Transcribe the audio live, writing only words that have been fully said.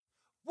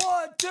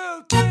1, 2,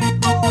 3,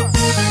 4.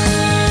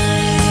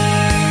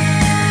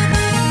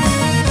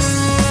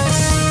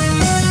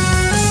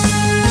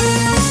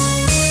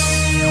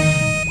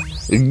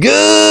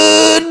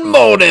 Good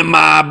morning,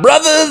 my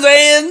brothers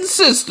and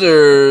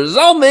sisters.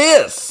 On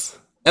this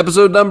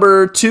episode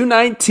number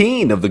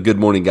 219 of the Good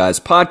Morning Guys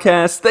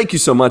podcast, thank you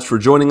so much for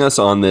joining us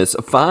on this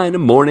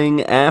fine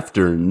morning,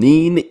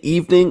 afternoon,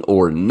 evening,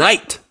 or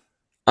night.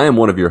 I am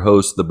one of your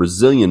hosts, the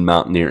Brazilian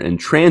mountaineer and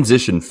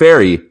transition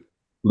fairy,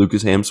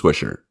 Lucas Ham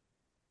Swisher.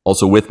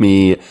 Also with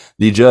me,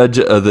 the judge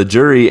of the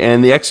jury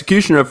and the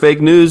executioner of fake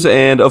news,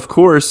 and of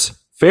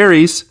course,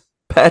 fairies,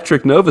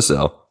 Patrick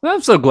Novosel.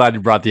 I'm so glad you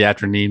brought the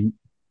afternoon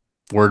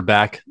word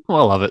back. Oh,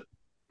 I love it.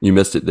 You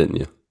missed it, didn't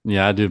you?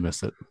 Yeah, I do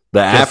miss it. The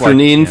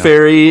afternoon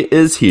fairy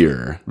is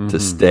here to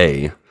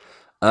stay.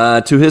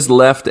 To his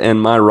left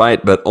and my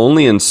right, but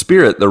only in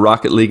spirit, the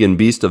Rocket League and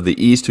Beast of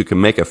the East who can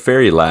make a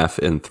fairy laugh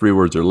in 3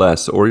 words or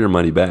less, or your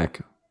money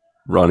back.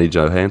 Ronnie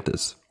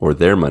Johantis, or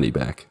their money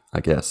back, I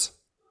guess.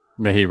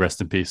 May he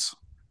rest in peace.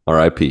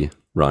 R.I.P.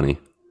 Ronnie.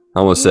 I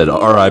almost said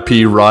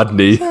R.I.P.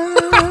 Rodney.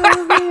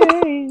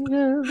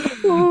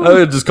 I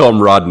would just call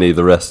him Rodney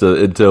the rest of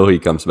until he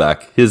comes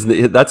back.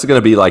 That's going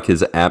to be like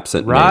his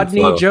absent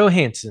Rodney name.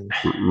 Johansson.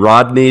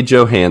 Rodney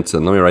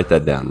Johansson. Let me write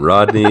that down.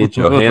 Rodney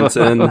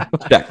Johansson.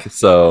 Check.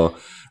 So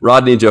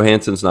Rodney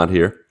Johansson's not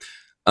here.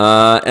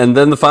 And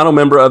then the final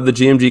member of the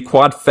GMG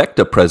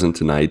quadfecta present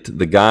tonight,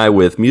 the guy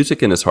with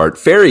music in his heart,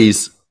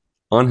 fairies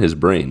on his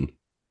brain,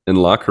 and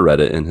La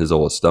Coretta in his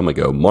old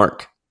stomacho,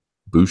 Mark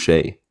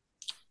Boucher.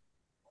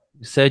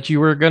 You said you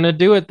were going to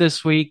do it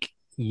this week.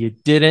 You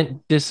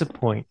didn't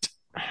disappoint.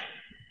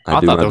 I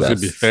thought there was going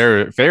to be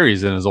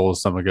fairies in his old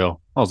stomach. I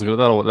was going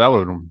to that would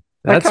have been.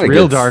 That's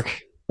real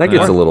dark. That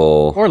gets a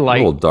little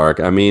light. A little dark.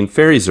 I mean,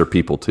 fairies are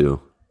people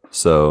too,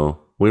 so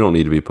we don't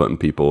need to be putting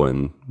people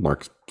in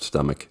Mark's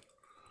stomach.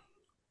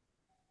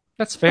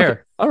 That's fair.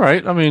 Okay. All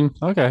right. I mean,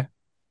 okay.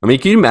 I mean,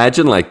 can you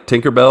imagine like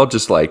Tinkerbell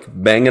just like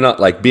banging up,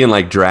 like being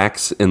like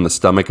Drax in the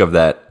stomach of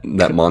that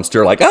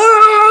monster, like kind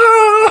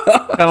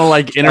of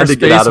like Inner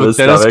Space with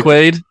Dennis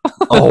Quaid.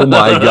 Oh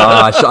my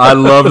gosh, I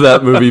love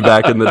that movie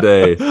back in the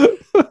day.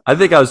 I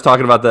think I was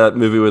talking about that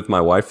movie with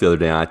my wife the other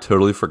day, and I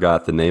totally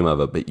forgot the name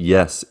of it. But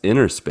yes,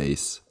 Inner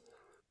Space,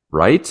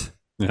 right?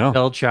 Yeah.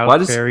 Bell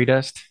Child Fairy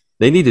Dust.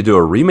 They need to do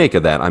a remake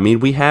of that. I mean,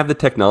 we have the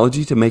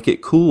technology to make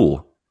it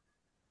cool.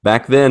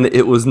 Back then,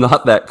 it was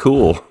not that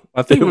cool.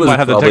 I think we might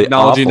have the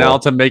technology now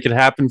to make it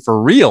happen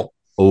for real.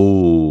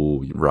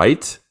 Oh,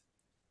 right?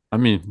 I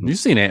mean, you've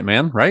seen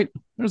Ant-Man, right?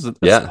 That's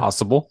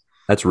possible.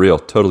 That's real.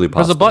 Totally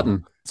possible. There's a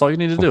button. That's all you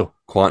need to do.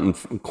 Quantum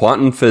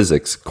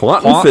physics.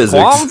 Quantum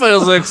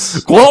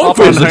physics.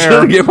 Quantum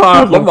physics. Get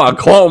my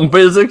quantum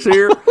physics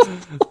here.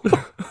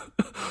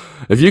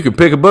 If you can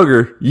pick a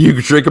booger, you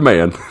can shrink a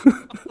man.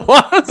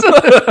 What?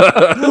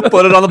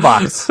 Put it on the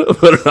box.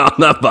 Put it on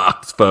that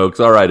box, folks.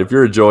 All right. If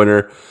you're a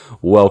joiner,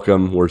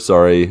 welcome. We're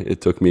sorry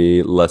it took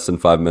me less than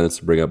 5 minutes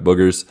to bring up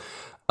boogers.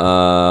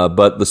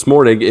 But this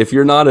morning, if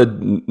you're not a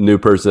new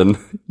person,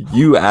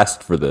 you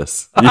asked for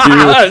this. You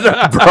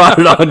brought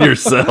it on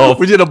yourself.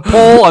 We did a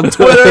poll on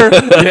Twitter.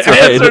 You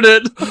answered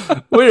it.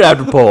 We didn't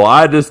have to poll.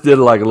 I just did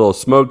like a little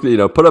smoke,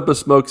 put up a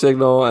smoke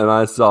signal, and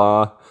I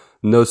saw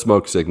no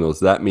smoke signals.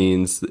 That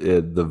means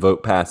the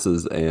vote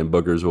passes and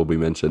boogers will be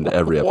mentioned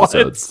every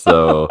episode.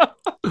 So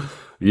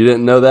you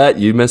didn't know that?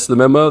 You missed the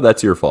memo?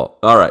 That's your fault.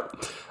 All right.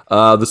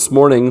 This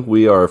morning,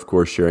 we are, of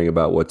course, sharing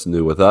about what's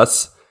new with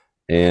us.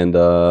 And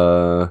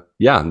and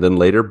then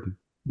later,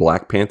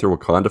 Black Panther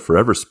Wakanda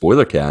Forever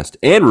spoiler cast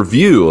and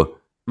review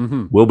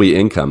will be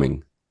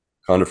incoming.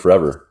 Wakanda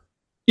Forever.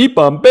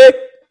 Ipambe!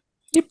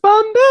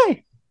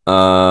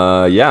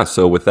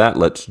 So with that,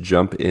 let's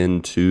jump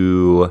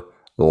into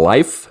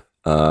life.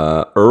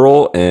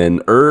 Earl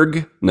and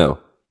Erg. No.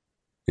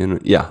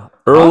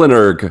 Earl and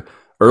Erg.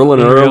 Earl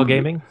and Earl. Real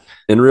Gaming?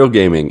 In Real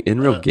Gaming.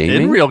 In Real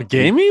Gaming? In Real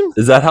Gaming?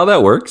 Is that how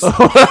that works?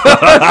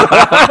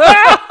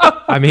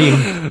 I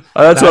mean,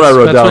 that's what I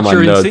wrote down in my notes. That's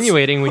what you're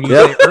insinuating when you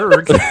say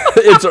Erg.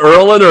 It's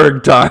Earl and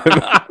Erg time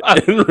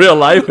in real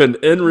life and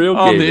in real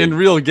gaming. On the In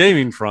Real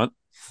Gaming front.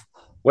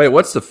 Wait,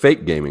 what's the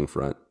fake gaming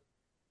front?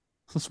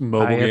 It's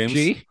mobile IFG?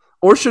 games.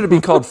 Or should it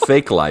be called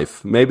Fake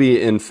Life?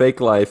 Maybe in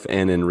Fake Life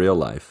and in Real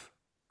Life.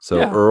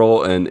 So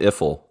Earl and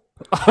Iffle.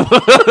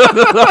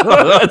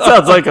 It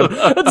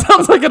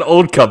sounds like an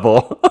old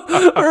couple.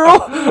 Earl,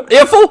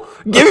 Iffle,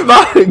 give me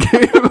my.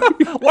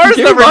 Where's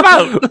the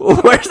remote?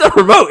 Where's the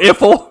remote,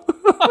 Iffle?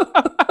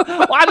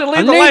 Why did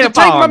I need to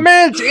take my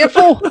meds,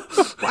 Iffle.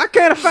 Why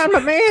can't I find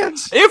my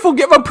meds? Iffle,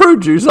 get my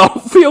prune juice. I'll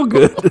feel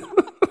good.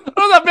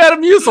 Where's that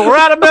Metamucil? We're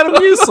out of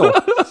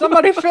Metamucil.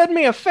 Somebody fed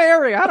me a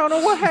fairy. I don't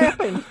know what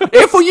happened.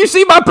 Iffle, you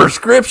see my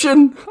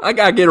prescription? I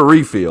gotta get a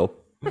refill.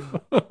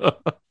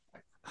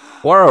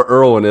 Where are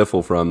Earl and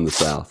Iffle from the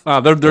South?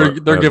 They're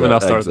giving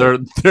us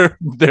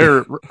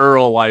their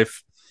Earl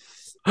life.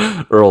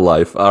 Earl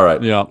life. All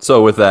right. Yeah.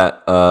 So with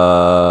that,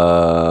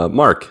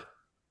 Mark.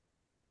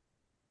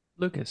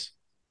 Lucas.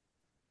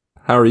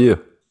 How are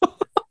you?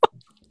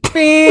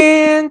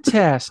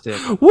 Fantastic.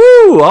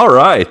 Woo! All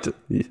right.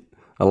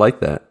 I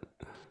like that.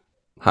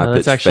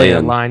 That's actually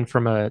a line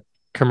from a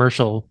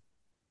commercial.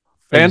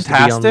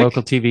 Fantastic. On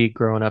local TV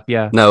growing up.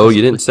 Yeah. No,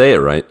 you didn't say it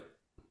right.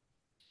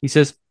 He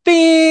says,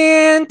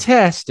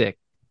 fantastic.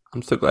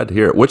 I'm so glad to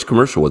hear it. Which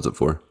commercial was it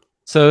for?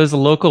 So it was a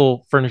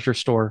local furniture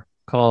store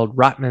called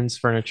Rotman's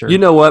Furniture. You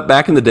know what?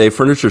 Back in the day,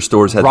 furniture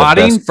stores had the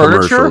best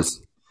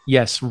commercials.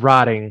 Yes,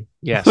 rotting.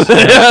 Yes.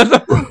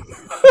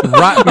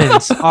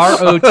 Rotman's,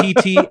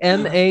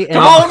 Rottman.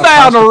 Calm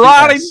down, the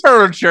rotting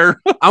furniture.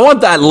 I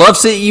want that love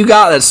seat you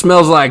got that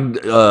smells like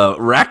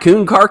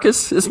raccoon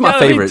carcass. It's my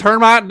favorite.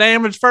 Termite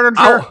damaged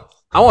furniture.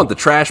 I want the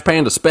Trash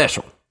Panda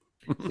special.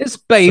 This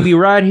baby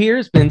right here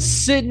has been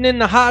sitting in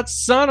the hot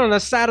sun on the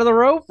side of the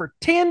road for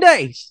 10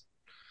 days.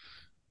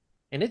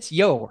 And it's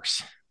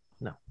yours.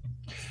 No.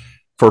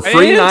 For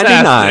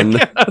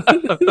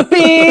 $3.99.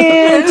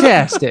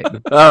 Fantastic.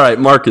 All right,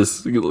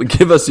 Marcus,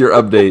 give us your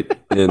update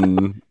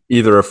in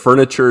either a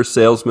furniture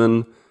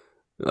salesman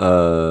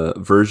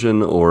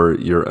version or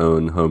your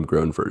own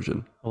homegrown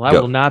version. Well, I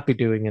will not be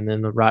doing it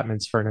in the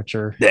Rotman's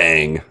Furniture.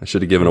 Dang, I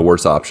should have given a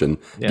worse option.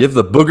 Yeah. Give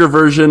the booger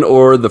version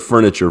or the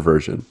furniture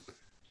version.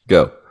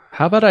 Go.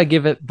 How about I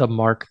give it the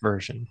Mark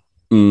version?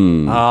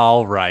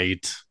 All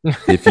right.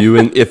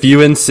 If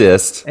you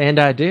insist. And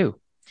I do.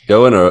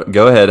 Go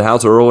ahead.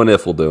 How's Earl and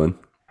Iffle doing?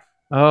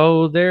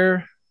 Oh,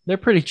 they're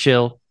pretty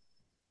chill.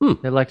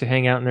 They like to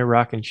hang out in their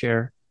rocking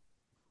chair.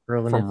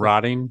 From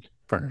rotting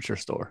furniture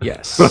store.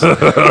 Yes. A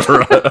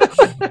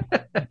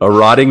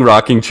rotting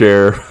rocking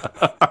chair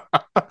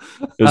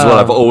is what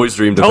I've always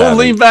dreamed of. Don't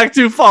lean back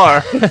too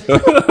far.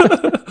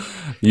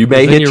 You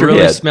may hit your really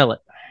head. Smell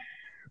it.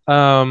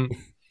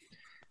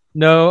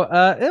 No,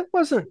 it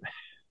wasn't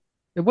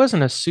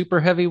a super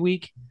heavy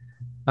week.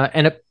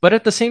 But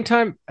at the same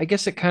time, I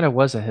guess it kind of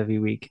was a heavy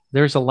week.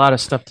 There's a lot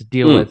of stuff to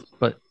deal with,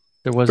 but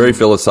there wasn't. Very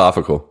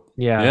philosophical.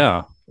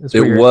 Yeah.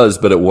 It was,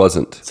 but it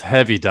wasn't. It's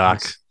heavy,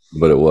 Doc.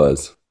 But it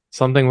was.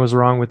 Something was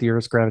wrong with the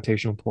Earth's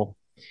gravitational pull.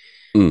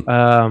 Lay it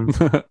on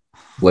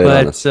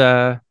us.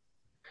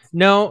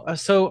 No.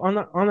 So on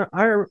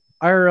the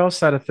IRL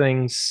side of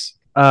things,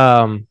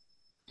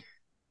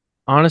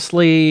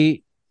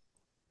 honestly,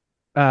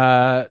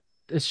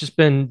 it's just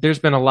there's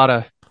been a lot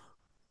of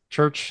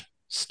church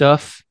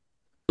stuff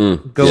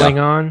going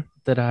on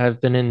that I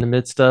have been in the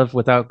midst of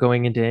without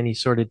going into any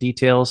sort of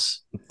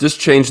details.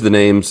 Just change the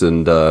names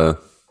and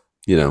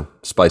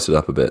spice it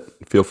up a bit.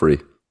 Feel free.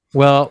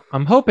 Well,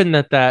 I'm hoping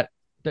that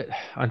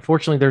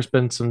unfortunately there's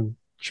been some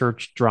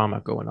church drama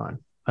going on.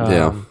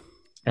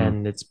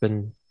 And it's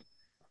been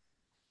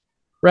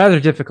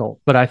rather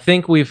difficult, but I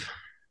think we've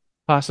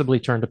possibly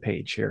turned a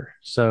page here.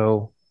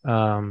 So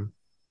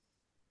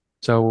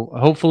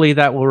hopefully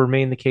that will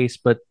remain the case,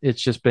 but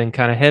it's just been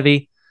kind of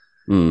heavy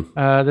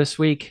this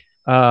week.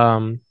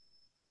 But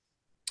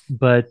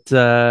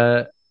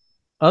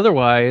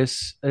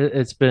otherwise,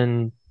 it's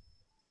been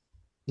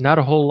not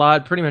a whole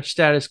lot, pretty much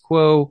status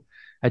quo.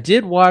 I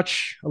did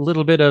watch a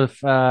little bit of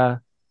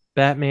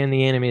Batman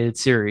the Animated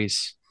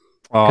Series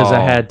because I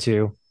had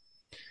to.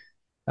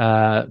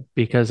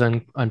 Because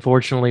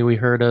unfortunately we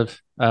heard of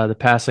the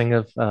passing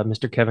of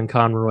Mr. Kevin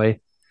Conroy.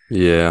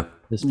 Yeah.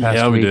 This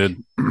past week. We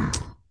did.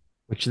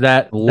 Which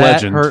that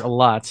hurt a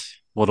lot.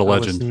 What a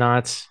legend. I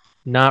was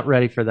not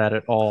ready for that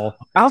at all.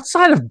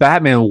 Outside of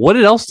Batman, what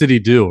else did he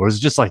do? Or was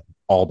it just like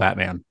all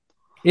Batman?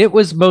 It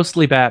was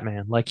mostly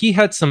Batman. Like he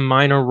had some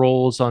minor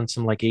roles on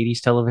some like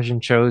 80s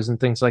television shows and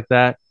things like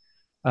that.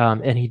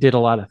 And he did a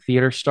lot of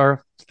theater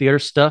stuff,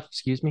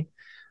 excuse me.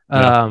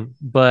 Yeah.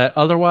 But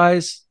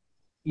otherwise,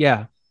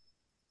 yeah,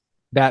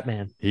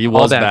 Batman. He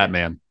was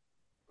Batman.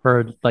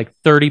 For like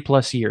 30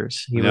 plus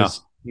years. He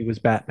was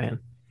Batman.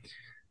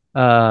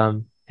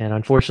 And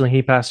unfortunately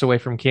he passed away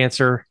from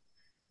cancer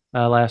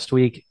last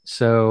week.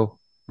 So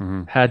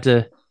had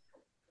to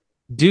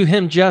do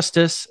him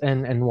justice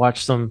and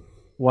watch some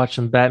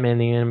Batman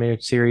the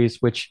Animated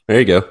Series, which there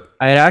you go.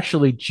 I had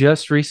actually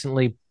just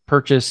recently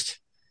purchased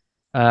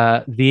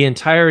the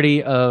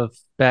entirety of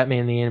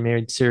Batman the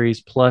Animated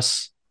Series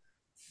plus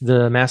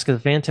the Mask of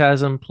the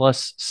Phantasm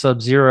plus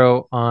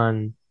Sub-Zero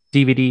on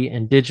DVD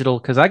and digital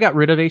because I got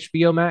rid of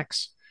HBO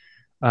Max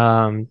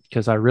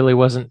because I really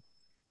wasn't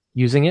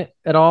using it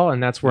at all,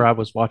 and that's where I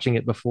was watching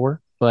it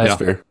before.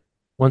 But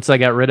once I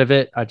got rid of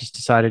it, I just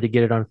decided to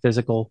get it on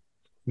physical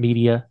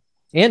media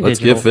and Let's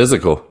digital. get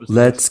physical.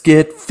 Let's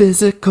get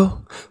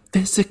physical.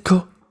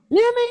 Physical.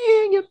 Let me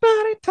hear your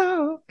body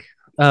talk.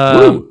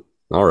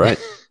 All right.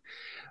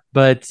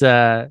 But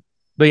yeah,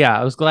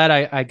 I was glad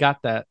I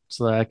got that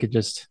so that I could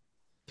just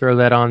throw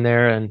that on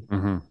there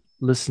and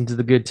listen to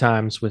the good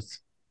times with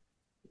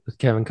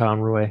Kevin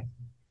Conroy.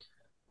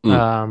 What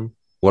an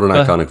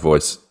iconic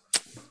voice.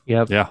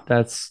 Yep. Yeah.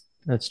 That's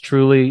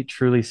truly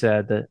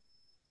sad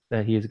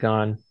that he's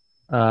gone.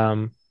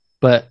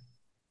 But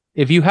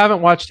if you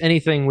haven't watched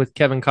anything with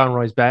Kevin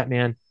Conroy's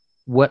Batman,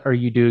 what are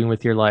you doing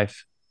with your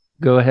life?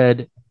 Go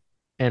ahead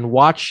and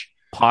watch.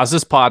 Pause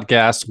this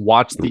podcast,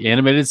 watch the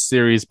animated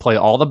series, play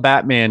all the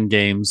Batman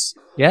games.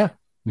 Yeah.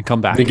 And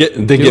come back.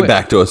 Then get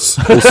back to us.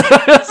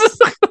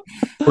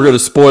 We're We're going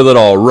to spoil it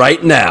all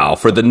right now.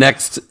 For the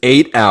next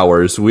 8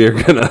 hours, we are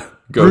going to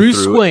go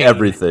Bruce through Wayne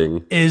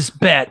everything. Is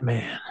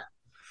Batman.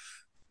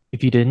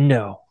 If you didn't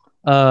know.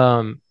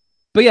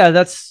 But yeah,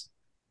 that's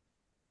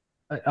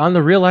on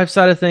the real life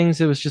side of things.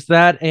 It was just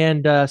that.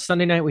 And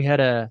Sunday night, we had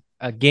a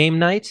game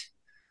night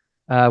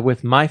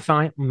with my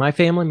family, my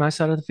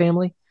side of the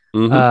family,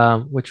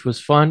 which was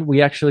fun.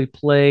 We actually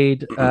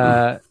played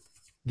the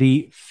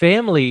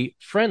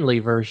family-friendly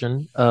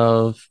version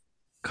of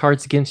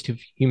Cards Against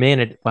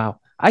Humanity. Wow,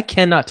 I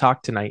cannot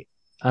talk tonight.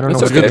 I don't know.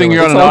 It's a good thing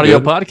you're on an audio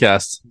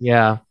podcast.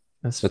 Yeah,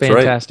 that's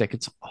fantastic. Right.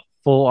 It's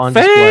full on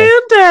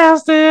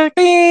fantastic.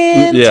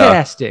 Display.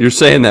 Fantastic. Yeah, you're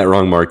saying that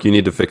wrong, Mark. You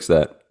need to fix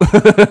that.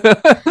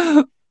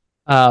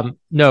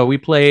 No, we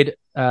played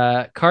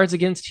Cards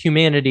Against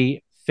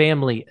Humanity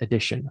Family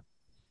Edition.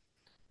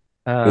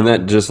 Isn't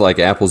that just like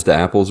apples to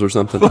apples or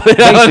something?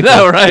 Basically,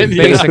 no, right?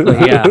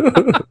 Basically, yeah.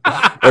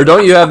 Or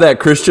don't you have that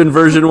Christian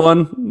version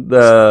one?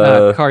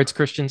 The Cards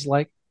Christians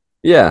like?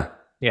 Yeah.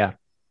 Yeah.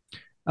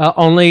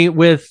 Only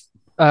with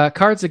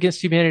Cards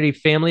Against Humanity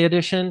Family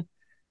Edition,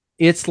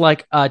 it's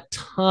like a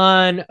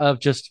ton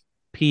of just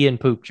pee and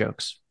poop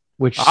jokes,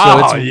 which so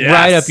it's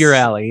right up your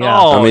alley. Yeah.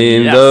 I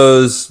mean,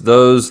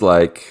 those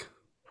like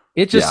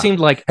it just seemed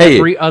like hey,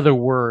 every other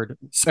word.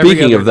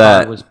 Speaking of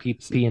that, was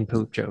pee and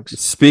poop jokes.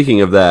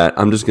 Speaking of that,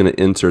 I'm just going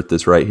to insert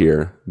this right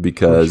here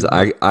because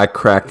I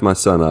cracked my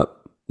son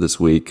up this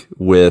week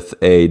with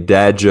a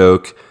dad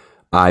joke.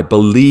 I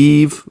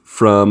believe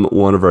from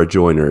one of our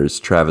joiners,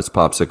 Travis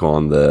Popsicle,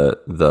 on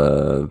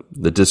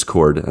the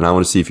Discord, and I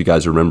want to see if you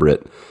guys remember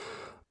it.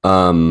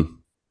 Oh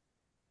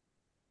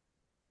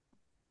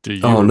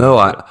no,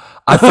 I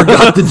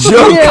forgot the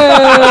joke.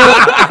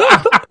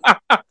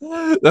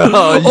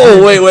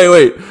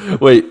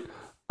 Wait.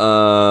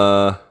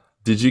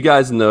 Did you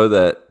guys know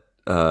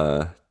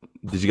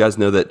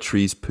that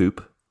trees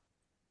poop?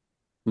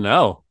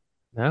 No.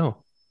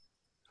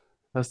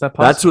 How's that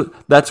possible?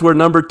 That's where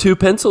number 2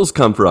 pencils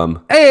come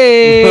from.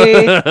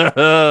 Hey.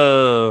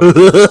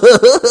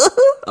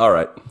 All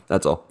right,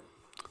 that's all.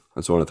 I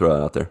just want to throw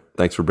that out there.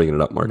 Thanks for bringing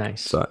it up, Mark.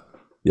 Nice. So,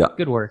 yeah.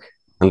 Good work.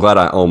 I'm glad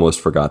I almost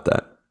forgot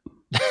that.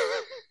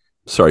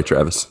 Sorry,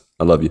 Travis.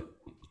 I love you.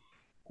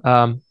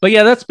 But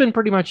yeah, that's been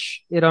pretty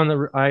much it on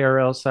the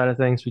IRL side of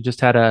things. We just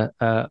had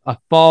a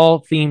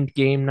fall themed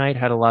game night,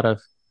 had a lot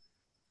of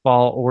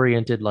fall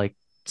oriented like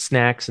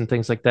snacks and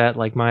things like that.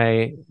 Like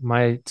my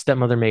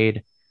stepmother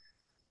made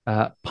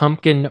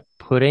pumpkin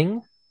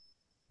pudding,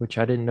 which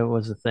I didn't know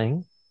was a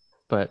thing,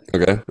 but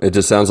okay. It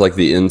just sounds like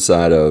the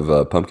inside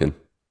of pumpkin.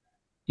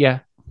 Yeah,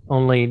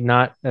 only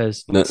not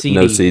as seedy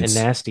no seeds.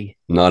 and nasty.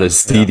 Not as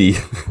seedy.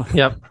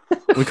 Yep.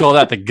 We call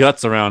that the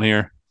guts around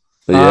here.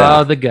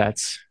 Yeah. The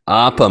guts.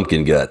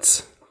 Pumpkin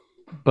guts.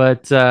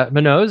 But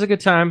no, it was a good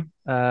time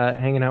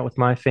hanging out with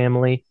my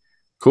family.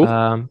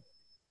 Cool.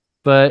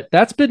 But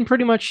that's been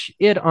pretty much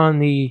it on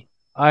the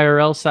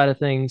IRL side of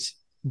things.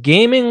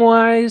 Gaming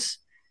wise,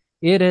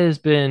 it has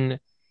been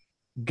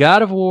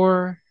God of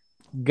War,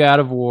 and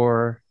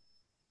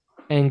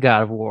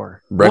God of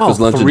War. Breakfast,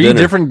 lunch, and 3 dinner.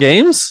 different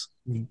games?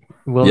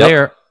 Well,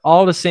 they're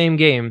all the same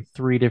game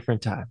 3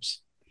 different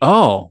times.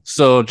 Oh,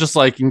 so just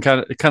like you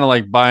can kind of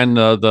like buying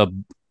the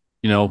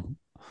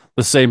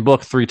same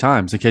book 3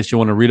 times in case you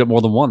want to read it more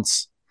than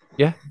once.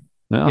 Yeah.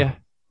 Yeah.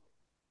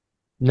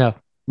 No.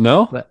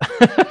 No?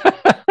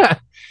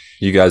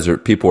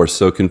 People are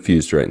so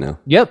confused right now.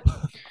 Yep.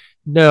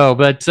 No,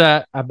 but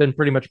I've been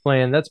pretty much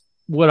playing. That's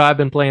what I've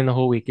been playing the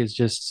whole week is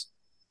just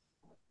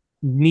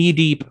knee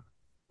deep.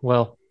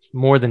 Well,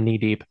 more than knee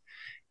deep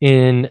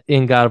in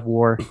God of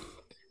War.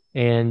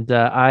 And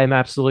I'm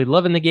absolutely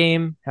loving the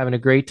game, having a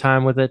great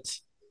time with it.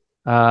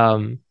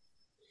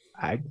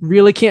 I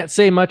really can't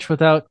say much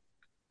without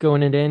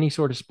going into any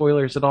sort of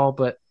spoilers at all,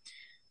 but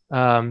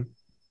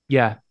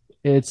yeah,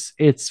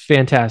 it's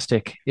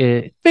fantastic.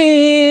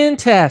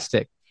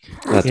 Fantastic.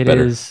 That's it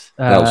better.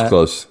 That was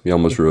close. You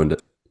almost ruined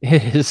it.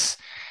 It is.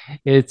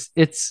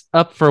 It's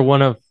up for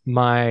one of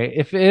my,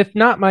 if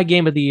not my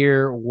game of the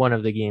year, one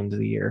of the games of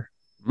the year.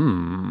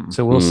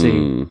 So we'll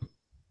see.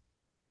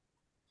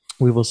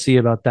 We will see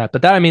about that.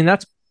 But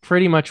that's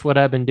pretty much what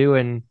I've been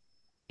doing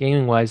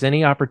gaming wise.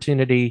 Any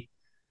opportunity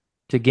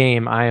to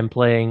game, I am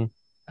playing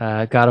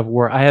God of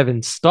War. I have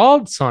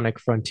installed Sonic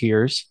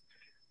Frontiers,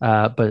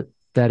 but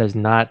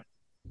I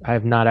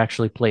have not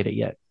actually played it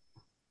yet.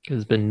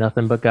 It's been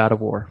nothing but God of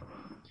War.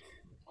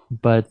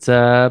 But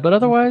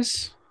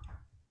otherwise,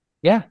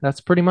 yeah, that's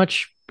pretty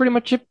much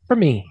it for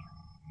me.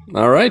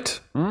 All right.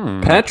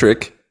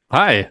 Patrick.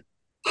 Hi.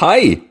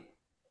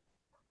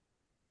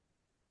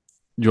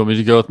 You want me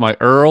to go with my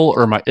Earl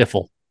or my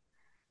Iffle?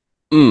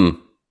 You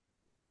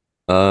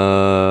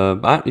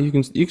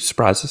can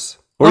surprise us,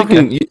 or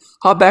you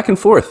hop back and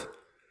forth.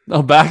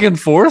 Oh, back and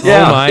forth?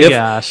 Yeah. Oh my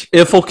gosh!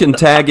 Iffle can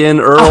tag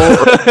in Earl,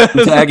 or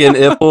can tag in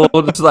Iffle.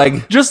 It's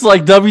just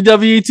like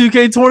WWE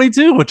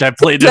 2K22, which I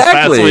played this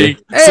past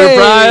week.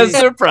 Hey!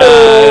 Surprise!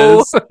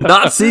 Oh,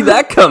 not see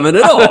that coming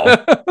at all.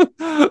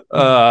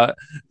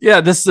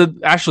 Yeah, this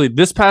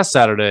past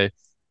Saturday,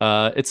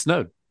 it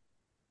snowed,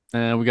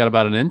 and we got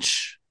about an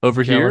inch.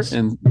 over here Jealous.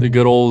 in the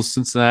good old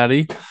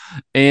Cincinnati.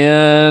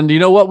 And you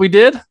know what we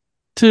did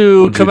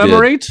to What'd you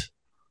commemorate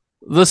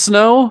the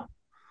snow?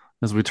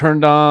 As we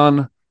turned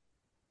on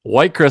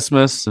White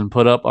Christmas and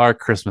put up our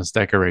Christmas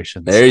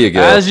decorations. There you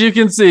go. As you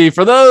can see,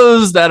 for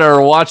those that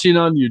are watching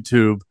on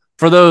YouTube,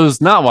 for those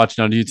not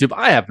watching on YouTube,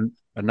 I have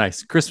a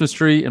nice Christmas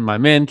tree in my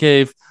man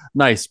cave.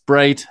 Nice,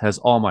 bright, has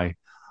all my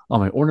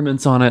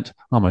ornaments on it,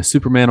 all my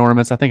Superman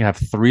ornaments. I think I have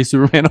 3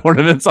 Superman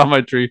ornaments on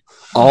my tree.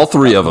 All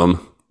 3 of them.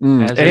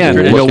 As And is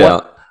you know Look what?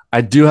 out.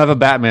 I do have a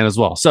Batman as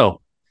well.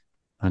 So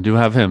I do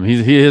have him.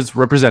 He is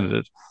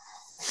represented.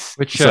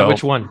 Which So-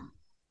 one?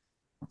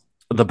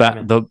 The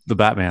Batman.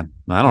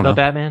 I don't The know.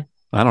 Batman?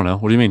 I don't know.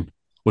 What do you mean?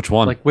 Which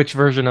one? Like which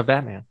version of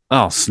Batman?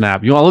 Oh,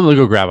 snap. You want let me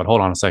go grab it. Hold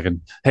on a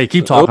second. Hey,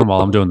 keep talking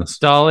while I'm doing this.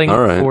 Stalling All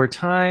right. for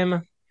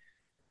time.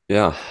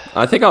 Yeah.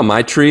 I think on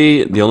my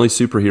tree, the only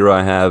superhero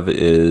I have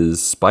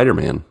is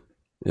Spider-Man,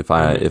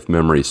 if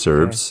memory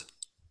serves.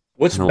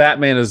 Which I don't-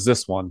 Batman is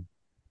this one?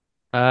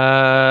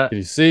 Can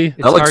you see? It's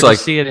That looks hard like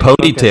to see it in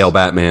ponytail focus.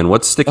 Batman.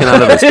 What's sticking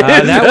out of his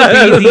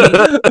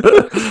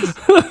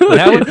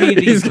That would be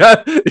the He's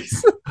got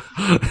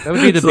that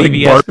would be the It's like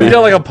BVS. Barbie. he's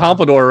got like a Batman.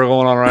 pompadour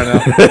going on right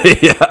now.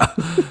 Yeah.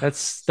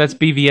 That's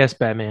BVS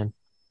Batman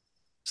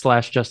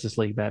 / Justice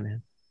League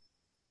Batman.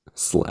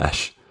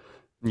 Slash.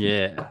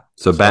 Yeah.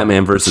 So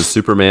Batman versus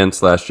Superman /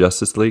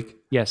 Justice League.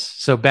 Yes.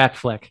 So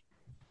Batfleck.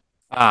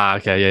 Ah,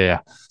 okay, yeah.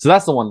 So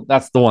that's the one.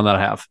 That's the one that I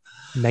have.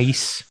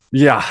 Nice.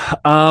 Yeah.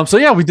 So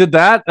yeah, we did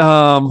that.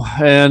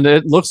 And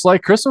it looks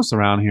like Christmas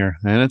around here,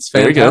 and it's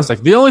There you go.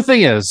 fantastic. The only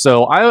thing is,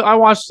 so I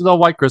watched the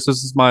White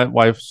Christmas. It's my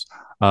wife's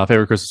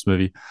favorite Christmas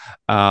movie.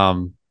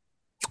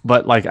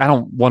 But like, I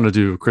don't want to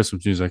do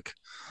Christmas music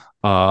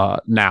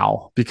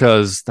now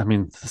because I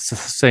mean it's the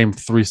same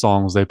 3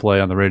 songs they play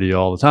on the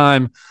radio all the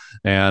time,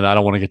 and I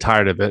don't want to get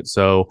tired of it.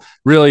 So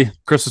really,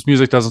 Christmas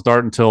music doesn't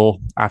start until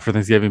after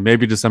Thanksgiving,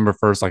 maybe December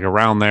 1st, like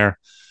around there,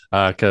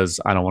 because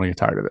I don't want to get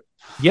tired of it.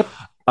 Yep.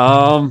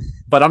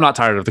 But I'm not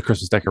tired of the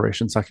Christmas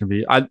decorations. I can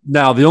be.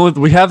 Now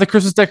we have the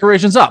Christmas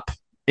decorations up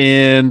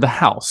in the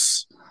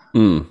house.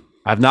 Mm.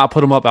 I've not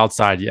put them up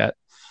outside yet.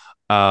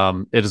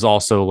 It is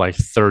also like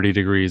 30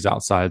 degrees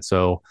outside,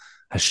 so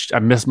I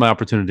missed my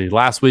opportunity.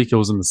 Last week it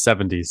was in the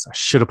 70s. I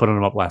should have put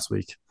them up last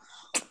week.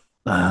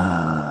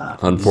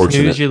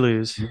 Unfortunate. Snooze, you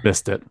lose.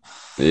 Missed it.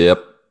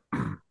 Yep.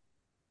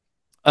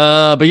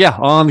 But yeah,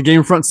 on the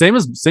game front, same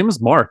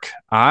as Mark.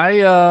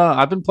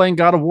 I've been playing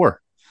God of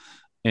War,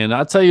 and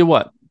I tell you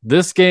what,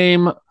 this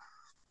game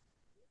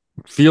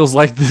feels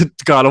like the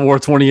God of War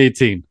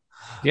 2018.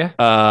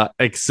 Yeah.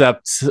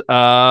 Except you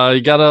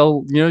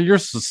gotta, your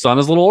son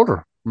is a little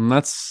older, and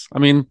that's, I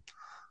mean,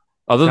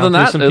 other Gone than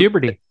through that, some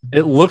puberty.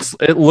 it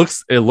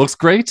looks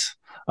great.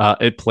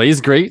 It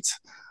plays great.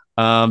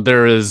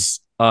 There is,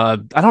 I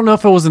don't know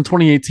if it was in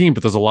 2018,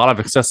 but there's a lot of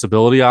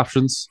accessibility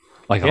options,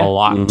 like Yeah. a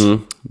lot.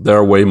 Mhm. There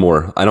are way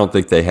more. I don't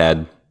think they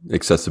had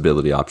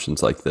accessibility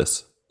options like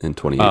this in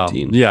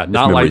 2018. Yeah, if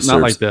not memory like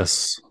serves.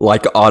 this.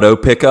 Like auto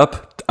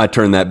pickup. I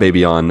turned that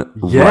baby on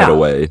Yeah. right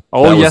away.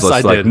 Oh, That was yes, just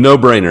I like did. no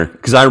brainer.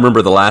 Because I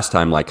remember the last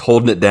time, like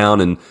holding it down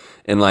and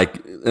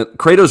like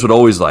Kratos would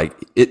always like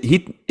it.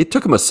 It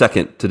took him a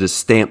second to just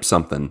stamp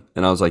something,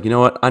 and I was like, you know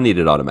what? I need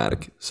it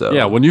automatic. So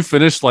Yeah, when you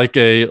finish like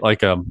a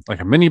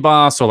mini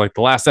boss or like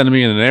the last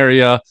enemy in an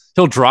area,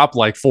 he'll drop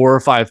like 4 or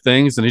 5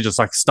 things, and he just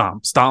like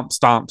stomp, stomp,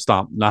 stomp,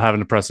 stomp, not having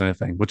to press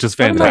anything, which is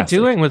What am fantastic.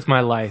 I doing with my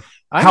life?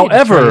 I need to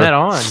However- turn that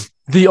on.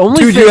 The only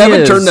dude, thing you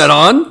haven't is- turned that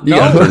on. You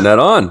gotta turn that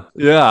on.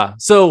 Yeah.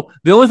 So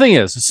the only thing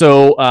is,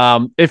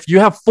 if you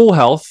have full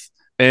health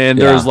and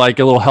there's Yeah. like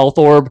a little health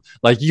orb,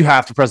 like you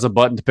have to press a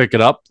button to pick it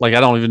up. Like I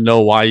don't even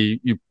know why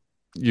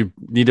you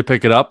need to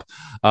pick it up,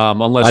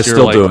 unless I you're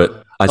still like, do it.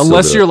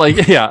 unless you're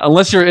like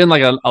unless you're in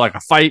like a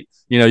fight,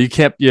 you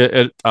can't.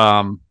 It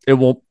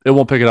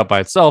won't pick it up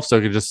by itself, so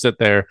it can just sit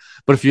there.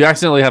 But if you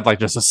accidentally have like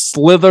just a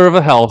slither of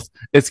a health,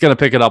 it's gonna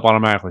pick it up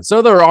automatically.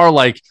 So there are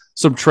like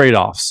some trade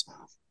offs.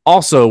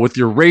 Also, with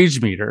your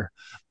rage meter,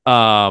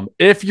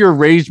 if your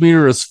rage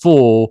meter is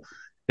full,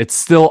 it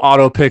still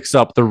auto picks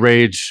up the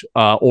rage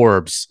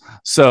orbs.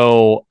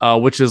 So,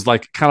 which is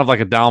like kind of like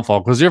a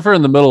downfall, because if you're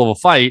in the middle of a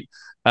fight,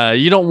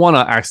 you don't want to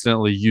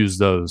accidentally use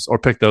those or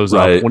pick those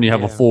Right. up when you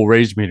have a Yeah. full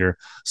rage meter.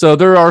 So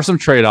there are some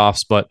trade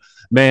offs, but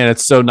man,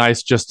 it's so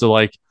nice just to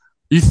like.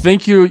 You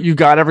think you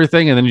got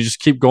everything, and then you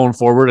just keep going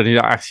forward, and he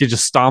actually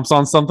just stomps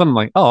on something. I'm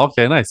like, oh,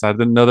 okay, nice. I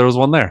didn't know there was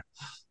one there.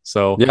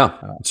 So Yeah,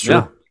 it's true.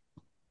 yeah.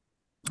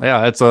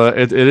 Yeah,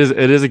 it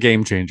is a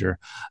game changer.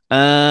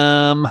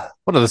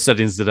 What other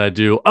settings did I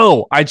do?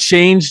 Oh, I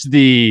changed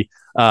the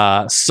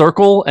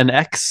circle and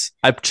X.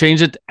 I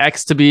changed it to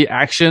X to be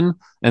action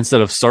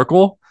instead of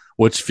circle,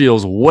 which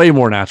feels way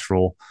more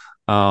natural.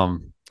 I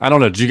don't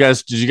know. Did you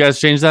guys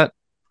change that?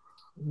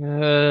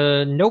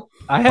 Nope.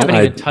 I haven't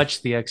I- even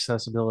touched the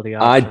accessibility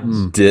I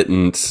options.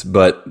 didn't,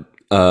 but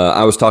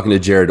I was talking to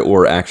Jared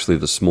Orr actually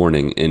this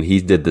morning, and he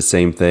did the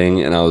same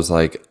thing, and I was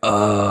like,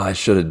 oh, I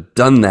should have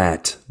done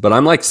that. But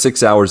I'm like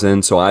 6 hours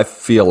in, so I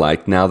feel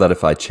like now that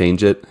if I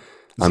change it,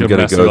 I'm gonna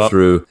mess you go up.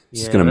 through.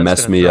 It's Yeah, gonna that's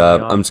mess gonna me throw me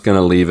up. off. I'm just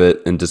gonna leave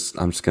it and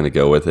I'm just gonna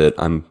go with it.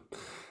 I'm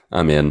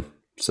in.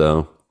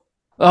 So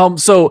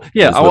So it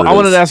yeah, is what I it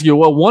wanted to is. ask you.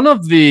 Well, one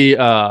of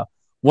the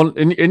one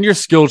in your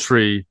skill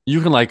tree,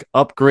 you can like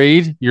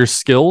upgrade your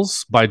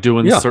skills by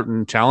doing Yeah.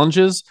 certain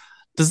challenges.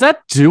 Does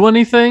that do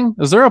anything?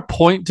 Is there a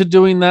point to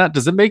doing that?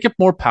 Does it make it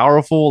more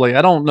powerful? Like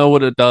I don't know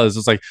what it does.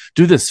 It's like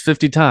do this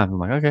 50 times. I'm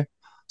like, okay.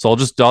 So I'll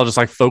just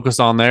like focus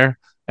on there.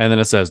 And then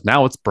it says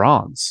now it's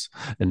bronze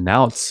and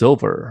now it's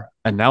silver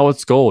and now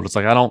it's gold. It's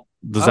like I don't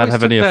does I that always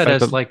have took any that effect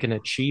as on like an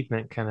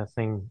achievement kind of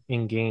thing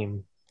in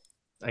game.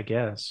 I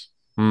guess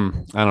I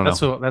don't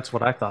know. that's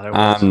what I thought it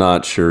was. I'm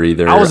not sure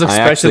either. I was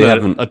expecting actually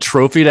haven't. a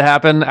trophy to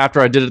happen after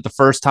I did it the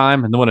first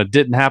time, and then when it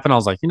didn't happen, I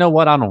was like, you know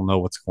what? I don't know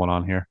what's going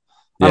on here.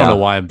 I don't know Yeah.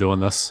 why I'm doing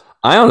this.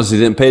 I honestly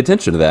didn't pay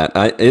attention to that.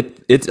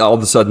 It all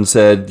of a sudden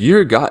said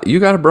you got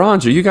a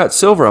bronze or you got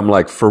silver. I'm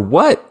like, for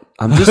what?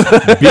 I'm just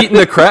beating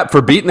the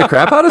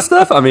crap out of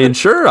stuff. I mean,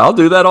 sure, I'll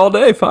do that all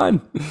day.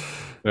 Fine.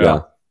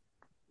 Yeah.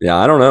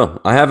 I don't know.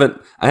 I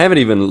haven't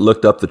even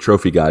looked up the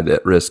trophy guide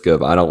at risk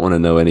of I don't want to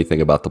know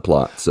anything about the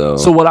plot. So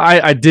what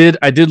I did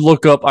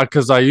look up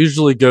because I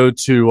usually go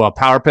to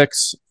Power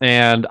Picks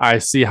and I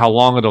see how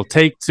long it'll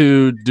take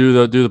to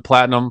do the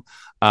platinum,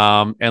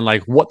 and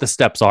like what the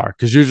steps are.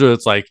 Because usually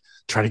it's like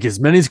try to get as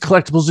many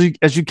collectibles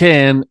as you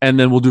can, and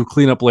then we'll do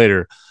cleanup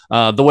later.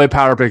 The way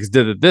Power Picks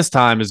did it this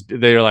time is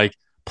they're like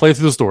play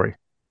through the story.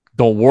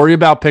 Don't worry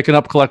about picking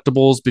up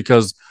collectibles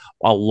because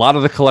a lot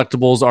of the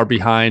collectibles are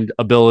behind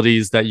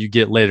abilities that you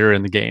get later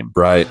in the game.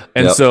 right.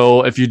 And Yep.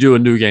 so if you do a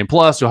new game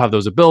plus, you'll have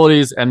those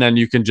abilities, and then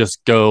you can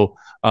just go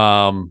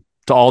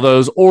to all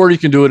those, or you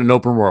can do it in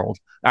open world.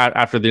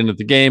 After the end of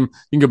the game,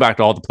 you can go back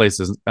to all the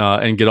places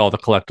and get all the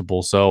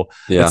collectibles. So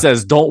Yeah. it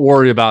says don't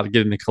worry about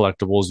getting the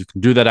collectibles. You can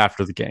do that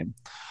after the game.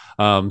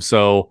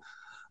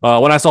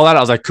 When I saw that, I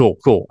was like,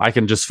 cool. I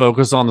can just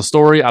focus on the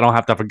story. I don't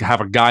have to have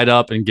a guide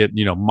up and get,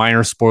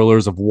 minor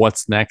spoilers of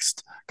what's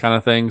next kind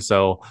of thing.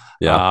 So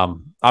Yeah.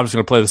 I'm just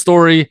going to play the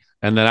story.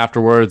 And then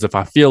afterwards, if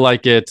I feel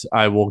like it,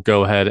 I will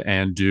go ahead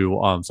and do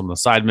some of the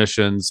side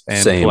missions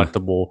and Same.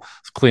 collectible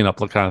cleanup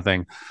kind of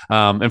thing.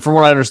 And from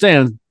what I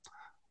understand,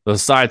 the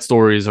side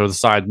stories or the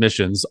side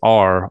missions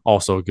are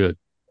also good.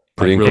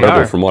 Pretty Like, really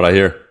incredible are. from what I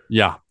hear.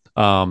 Yeah.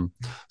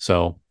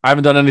 So I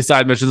haven't done any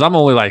side missions. I'm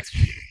only like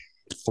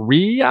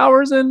 3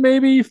 hours in,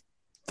 maybe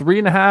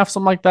 3.5,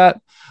 something like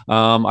that.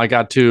 I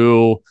got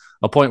to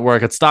a point where I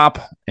could stop,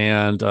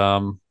 and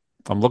I'm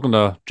looking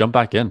to jump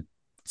back in.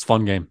 It's a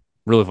fun game,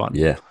 really fun.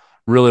 Yeah.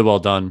 Really well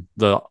done.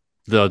 The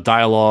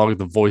dialogue,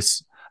 the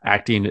voice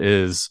acting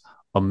is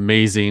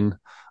amazing.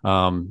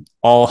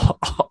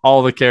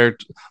 All the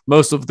characters,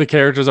 most of the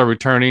characters are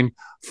returning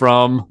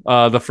from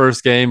the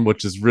first game,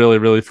 which is really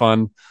really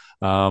fun.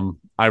 I'm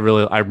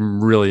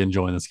really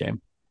enjoying this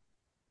game.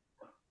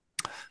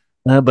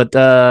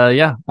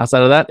 Yeah,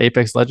 outside of that,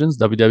 Apex Legends,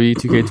 WWE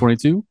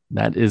 2K22,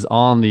 that is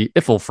on the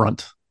IFL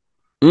front.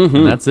 Mm-hmm.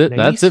 And that's it. Nice.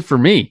 That's it for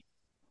me.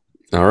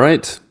 All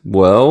right.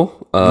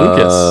 Well,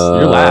 Lucas,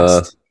 you're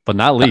last, but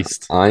not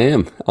least. I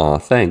am. Aw,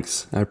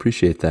 thanks. I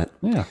appreciate that.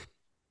 Yeah.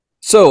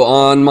 So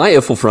on my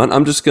IFL front,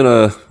 I'm just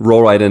gonna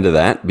roll right into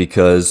that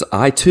because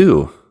I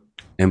too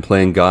am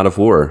playing God of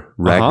War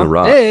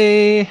Ragnarok.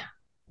 Hey,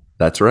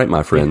 That's right,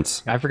 my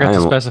friends. I forgot I to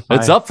am- specify.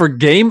 It's up for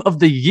Game of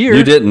the Year.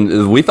 You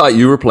didn't. We thought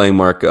you were playing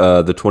Mark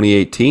the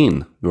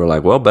 2018. We were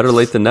like, well, better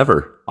late than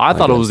never. I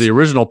thought it was guess. the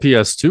original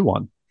PS2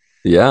 one.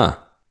 Yeah.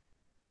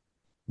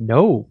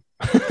 No.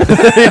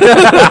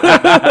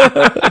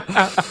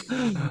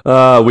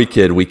 We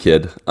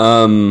kid.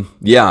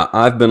 Yeah,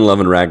 I've been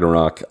loving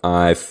Ragnarok.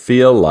 I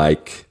feel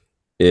like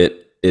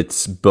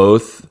it's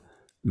both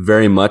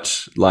very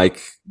much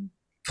like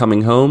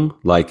coming home.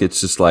 Like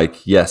it's just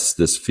like, yes,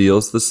 this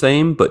feels the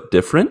same but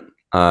different.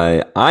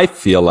 I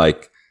feel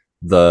like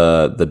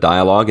the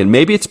dialogue, and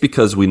maybe it's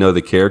because we know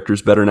the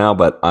characters better now,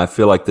 but I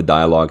feel like the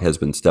dialogue has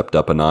been stepped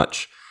up a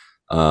notch.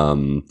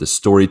 The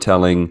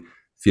storytelling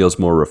feels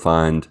more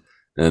refined.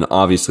 And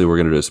obviously, we're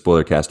going to do a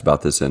spoiler cast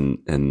about this, and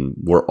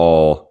we're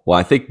all, well,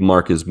 I think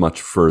Mark is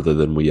much further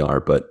than we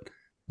are, but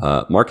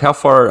Mark,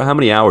 how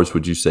many hours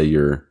would you say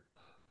you're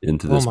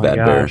into this Oh my bad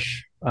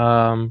gosh.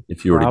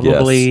 If you were to guess.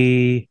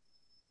 Probably,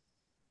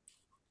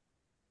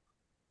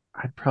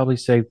 I'd probably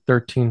say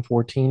 13,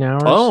 14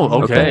 hours.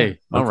 Oh, okay. Okay.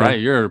 All right.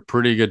 You're a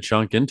pretty good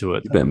chunk into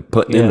it. You've been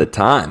putting in Yeah. the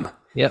time.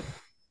 Yep.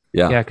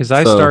 Yeah. Yeah, because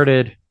I So-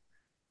 started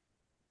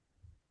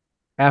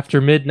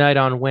after midnight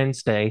on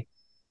Wednesday,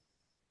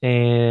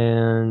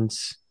 and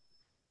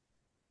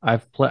I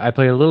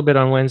played a little bit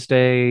on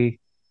Wednesday,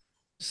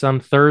 some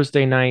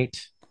Thursday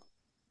night,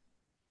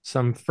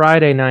 some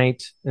Friday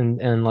night,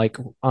 and like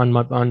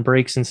on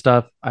breaks and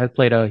stuff. I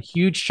played a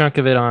huge chunk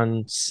of it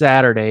on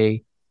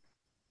Saturday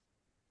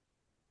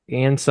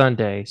and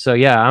Sunday. So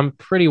yeah, I'm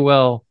pretty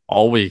well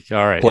All week.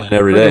 All right. Playing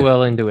every pretty day.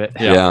 well into it.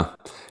 Yeah.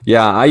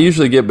 I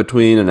usually get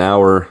between an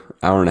hour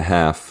and a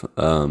half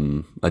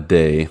a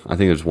day. I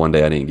think there's one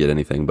day I didn't get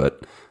anything,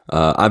 but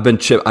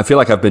I feel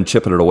like I've been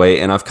chipping it away,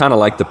 and I've kind of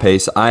liked the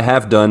pace. I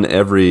have done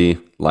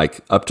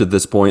up to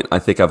this point. I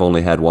think I've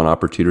only had one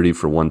opportunity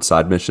for one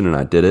side mission, and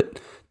I did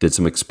it. Did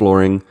some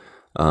exploring,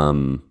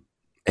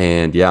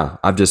 and yeah,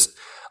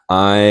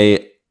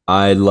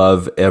 I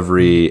love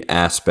every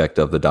aspect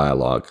of the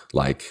dialogue.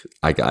 Like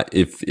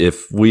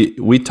if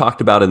we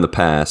talked about in the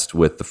past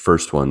with the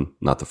first one,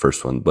 not the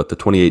first one, but the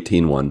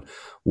 2018 one,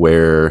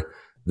 where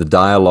the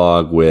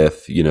dialogue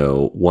with,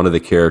 one of the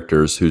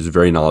characters who's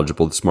very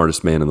knowledgeable, the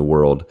smartest man in the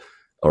world,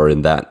 or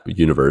in that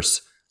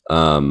universe,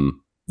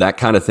 that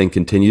kind of thing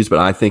continues. But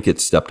I think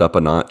it's stepped up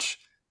a notch,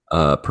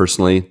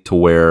 personally, to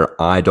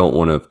where I don't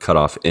want to cut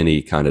off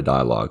any kind of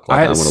dialogue. Like,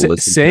 I want to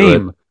listen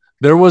to it.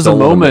 There was a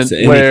moment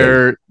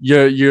where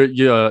you're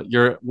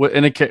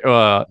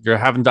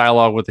having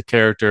dialogue with the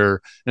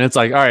character, and it's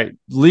like, all right,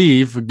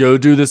 leave, go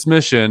do this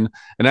mission.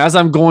 And as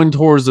I'm going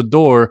towards the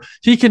door,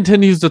 he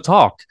continues to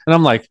talk, and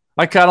I'm like,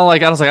 I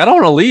was like, I don't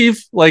want to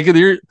leave. Like, I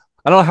don't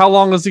know how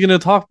long is he going to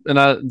talk,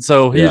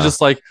 so he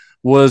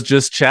was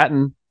just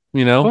chatting,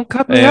 Don't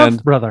cut me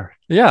off, brother.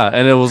 Yeah,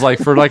 and it was like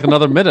for like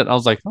another minute. I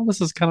was like, oh,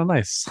 this is kind of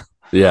nice.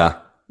 Yeah,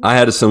 I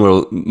had a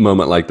similar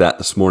moment like that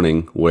this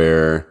morning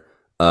where.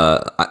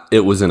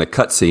 It was in a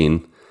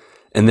cutscene,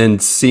 and then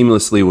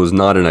seamlessly was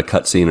not in a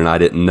cutscene, and I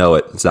didn't know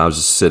it. So I was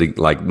just sitting,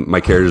 like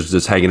my character's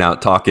just hanging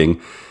out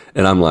talking,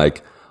 and I'm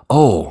like,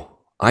 "Oh,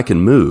 I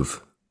can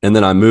move." And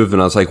then I moved,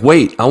 and I was like,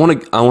 "Wait, I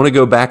want to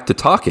go back to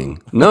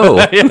talking."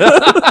 No,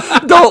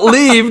 don't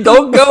leave,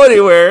 don't go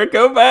anywhere,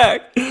 go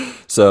back.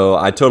 So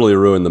I totally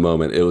ruined the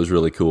moment. It was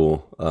really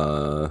cool,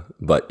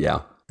 but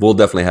yeah, we'll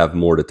definitely have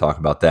more to talk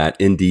about that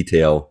in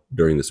detail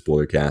during the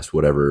spoiler cast,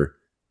 whatever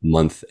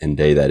month and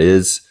day that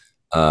is.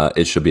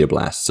 It should be a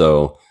blast.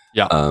 So,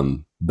 yeah,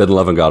 been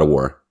loving God of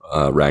War,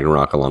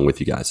 Ragnarok, along with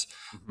you guys.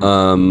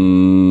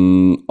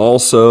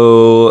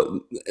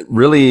 Also,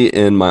 really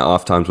in my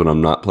off times when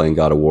I'm not playing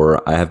God of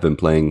War, I have been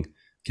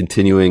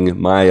continuing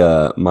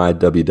my my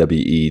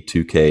WWE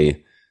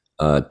 2K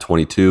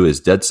 22 is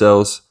Dead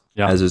Cells,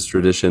 as is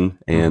tradition,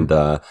 and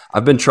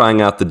I've been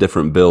trying out the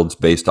different builds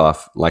based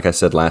off, like I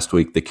said last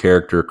week, the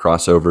character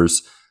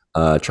crossovers,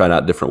 trying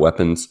out different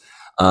weapons.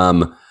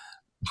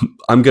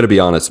 I'm going to be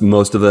honest.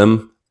 Most of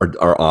them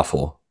are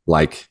awful.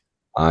 Like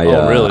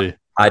really?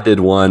 I did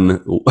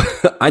one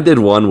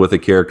with a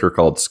character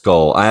called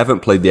Skull. I haven't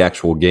played the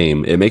actual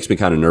game. It makes me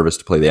kind of nervous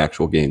to play the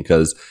actual game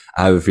because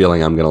I have a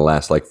feeling I'm going to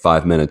last like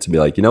 5 minutes and be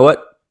like, you know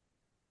what?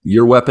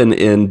 Your weapon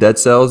in Dead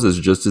Cells is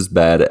just as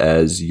bad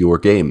as your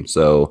game.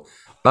 So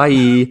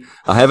bye.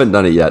 I haven't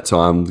done it yet, so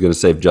I'm going to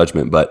save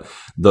judgment. But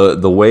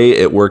the way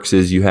it works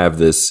is you have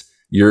this.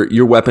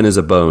 Your weapon is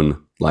a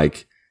bone.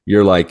 Like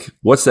you're like,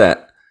 what's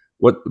that?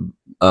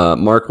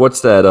 Mark,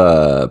 what's that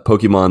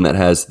Pokemon that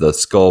has the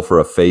skull for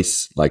a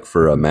face, like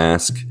for a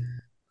mask?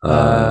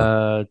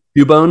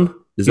 Cubone?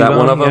 Is that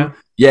one of them?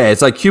 Yeah,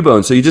 it's like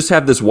Cubone. So you just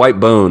have this white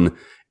bone,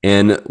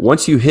 and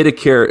once you hit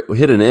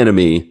an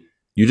enemy,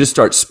 you just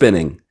start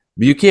spinning.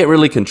 But you can't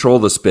really control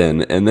the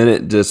spin, and then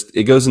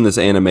it goes in this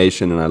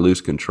animation, and I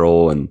lose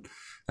control, and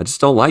I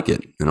just don't like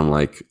it. And I'm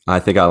like, I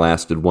think I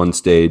lasted one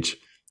stage,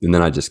 and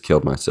then I just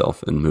killed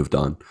myself and moved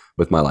on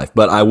with my life.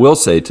 But I will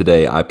say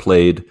today I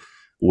played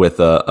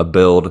with a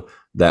build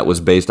that was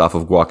based off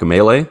of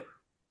Guacamelee,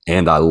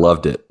 and I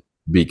loved it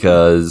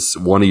because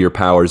one of your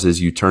powers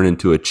is you turn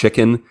into a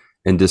chicken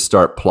and just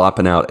start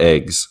plopping out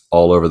eggs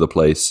all over the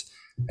place,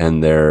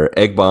 and they're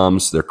egg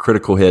bombs, they're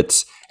critical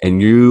hits,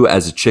 and you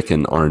as a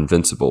chicken are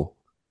invincible.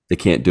 They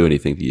can't do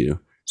anything to you.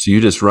 So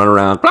you just run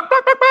around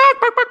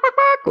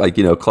like,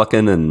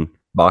 clucking and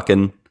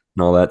bocking and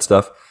all that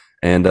stuff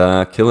and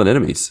killing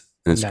enemies,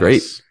 and it's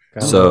great.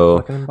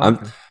 So clucking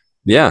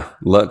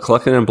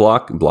and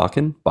blocking.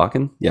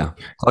 Yeah,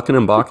 clucking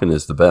and blocking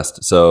is the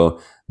best. So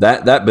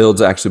that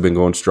build's actually been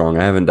going strong.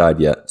 I haven't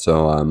died yet,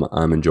 so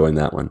I'm enjoying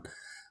that one.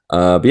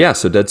 But yeah,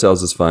 so Dead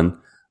Cells is fun.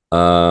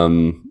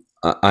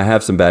 I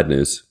have some bad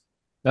news.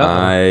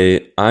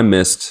 I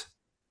missed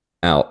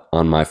out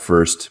on my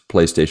first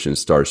PlayStation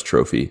Stars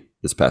trophy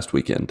this past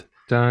weekend.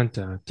 Dun,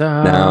 dun,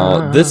 dun.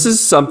 Now, this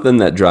is something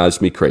that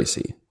drives me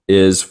crazy.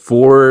 Is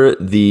for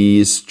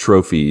these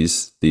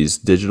trophies, these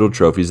digital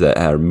trophies that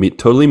are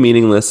totally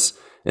meaningless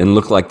and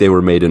look like they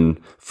were made in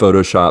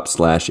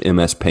Photoshop /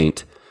 MS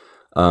Paint.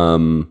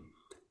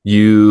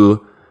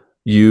 You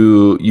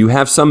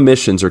have some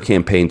missions or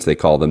campaigns, they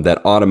call them,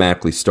 that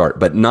automatically start,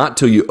 but not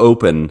till you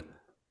open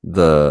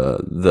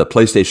the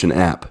PlayStation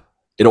app.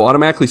 It'll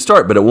automatically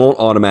start, but it won't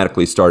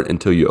automatically start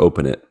until you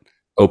open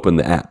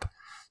the app.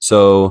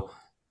 So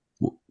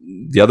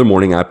the other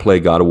morning I play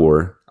God of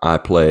War, I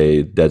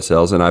play Dead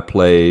Cells, and I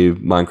play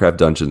Minecraft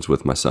Dungeons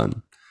with my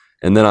son.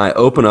 And then I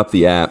open up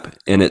the app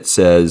and it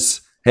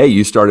says, hey,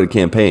 you started a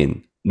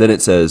campaign. Then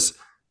it says,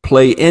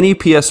 play any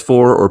PS4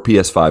 or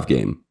PS5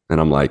 game. And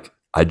I'm like,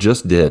 I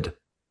just did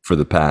for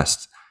the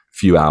past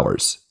few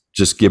hours.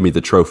 Just give me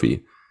the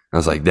trophy. I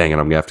was like, dang it,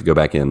 I'm going to have to go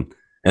back in.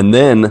 And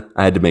then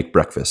I had to make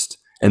breakfast.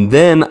 And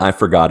then I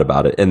forgot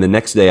about it. And the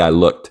next day I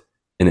looked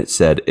and it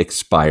said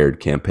expired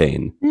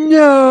campaign.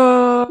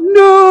 No.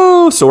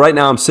 no. So right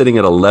now I'm sitting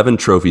at 11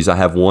 trophies. I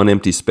have one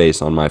empty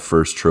space on my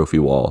first trophy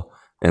wall,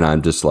 and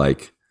I'm just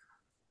like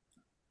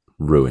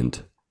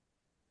ruined.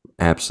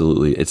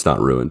 Absolutely. It's not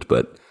ruined,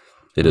 but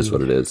it is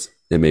what it is.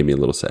 It made me a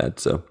little sad.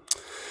 So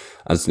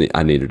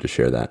I needed to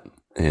share that.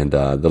 And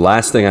the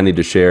last thing I need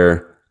to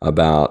share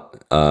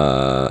about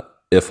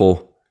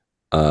IFL,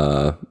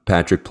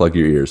 Patrick, plug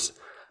your ears.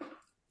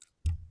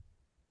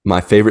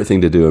 My favorite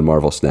thing to do in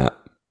Marvel Snap.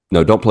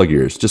 No, don't plug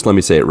your ears. Just let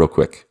me say it real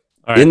quick.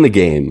 All right. In the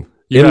game.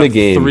 You have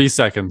 3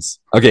 seconds.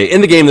 Okay,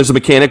 in the game, there's a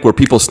mechanic where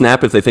people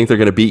snap if they think they're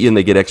going to beat you and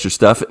they get extra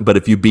stuff. But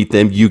if you beat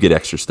them, you get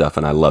extra stuff,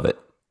 and I love it.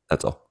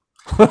 That's all.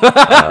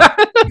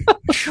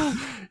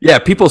 Yeah,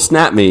 people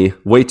snap me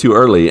way too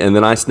early, and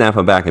then I snap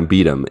them back and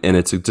beat them, and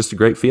it's just a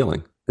great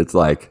feeling. It's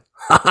like,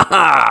 ha ha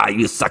ha,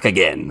 you suck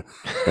again.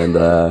 And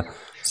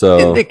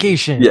so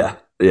indication. Yeah.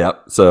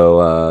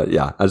 So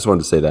yeah, I just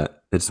wanted to say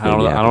that. I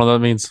don't know what that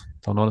means.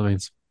 Don't know what it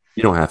means.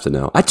 You don't have to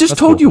know. I just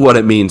told you what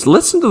it means.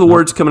 Listen to the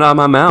words coming out of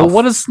my mouth. But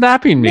what does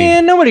snapping mean?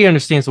 Man, nobody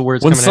understands the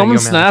words when coming out of your mouth. When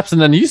someone snaps and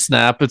then you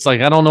snap, it's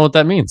like, I don't know what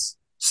that means.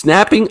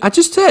 Snapping, I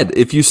just said,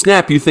 if you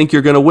snap, you think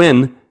you're going to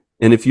win.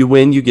 And if you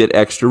win, you get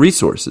extra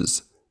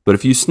resources. But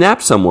if you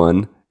snap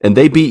someone and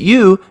they beat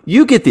you,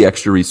 you get the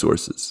extra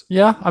resources.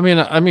 Yeah. I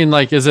mean,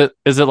 like, is it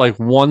like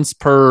once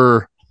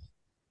per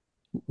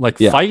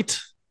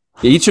fight?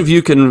 Each of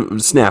you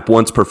can snap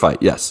once per fight.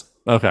 Yes.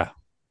 Okay.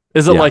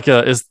 Is it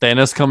is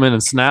Thanos come in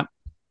and snap?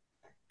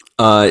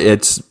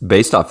 It's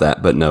based off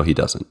that, but no, he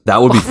doesn't.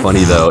 That would be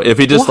funny though. If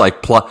he just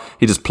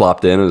he just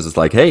plopped in and was just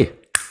like, hey,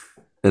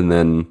 and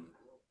then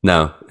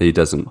no, he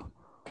doesn't.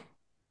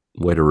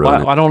 Way to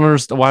ruin it. I don't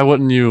understand. Why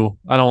wouldn't you?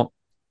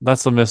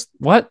 That's a miss.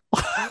 What?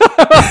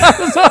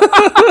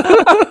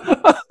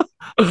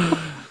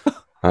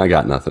 I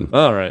got nothing.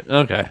 All right.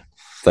 Okay.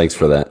 Thanks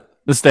for that.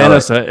 The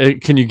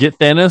Thanos. Can you get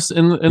Thanos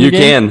in the game? You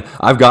can.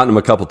 I've gotten him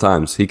a couple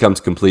times. He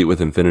comes complete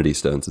with Infinity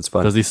Stones. It's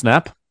fun. Does he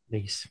snap?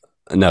 Please.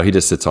 No, he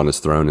just sits on his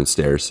throne and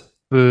stares.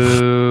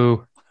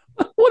 Boo.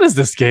 What is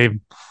this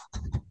game?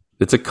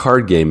 It's a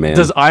card game, man.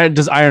 Does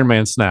Iron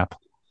Man snap?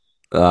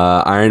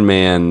 Iron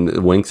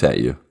Man winks at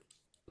you.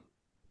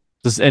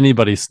 Does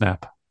anybody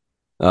snap?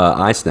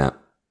 I snap.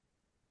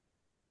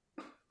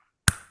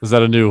 Is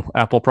that a new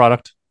Apple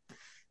product?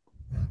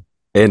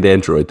 And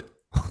Android.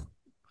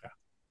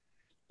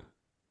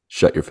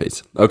 Shut your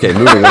face. Okay,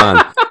 moving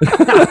on.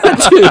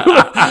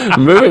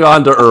 Moving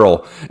on to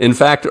Earl. In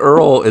fact,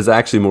 Earl is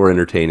actually more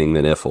entertaining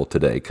than IFL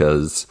today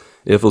because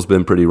IFL's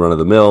been pretty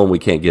run-of-the-mill, and we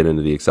can't get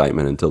into the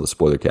excitement until the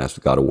spoiler cast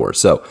with God of War.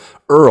 So,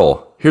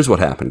 Earl, here's what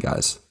happened,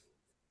 guys.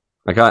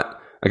 I got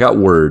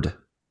word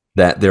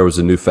that there was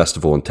a new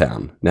festival in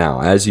town.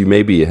 Now, as you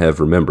maybe have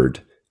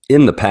remembered,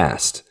 in the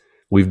past,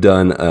 we've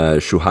done a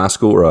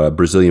churrasco or a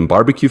Brazilian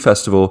barbecue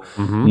festival.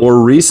 Mm-hmm. More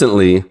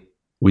recently,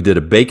 we did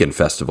a bacon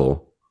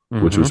festival,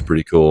 which was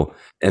pretty cool.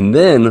 And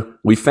then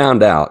we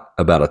found out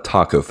about a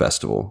taco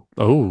festival.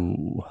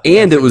 Oh.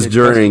 And it was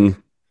during,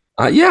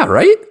 yeah,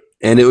 right?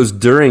 And it was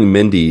during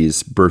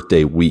Mindy's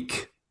birthday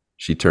week.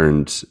 She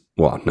turned,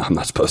 well, no, I'm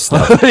not supposed to.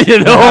 That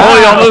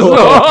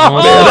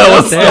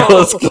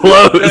was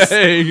close.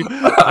 Dang.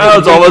 I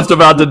was almost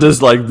about to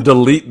just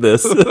delete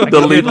this,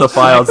 delete the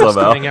file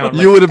somehow.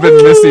 You would have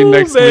been missing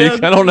next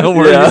week. I don't know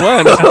where you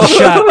went.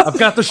 I've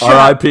got the shot.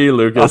 R.I.P.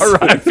 Lucas.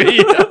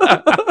 R.I.P.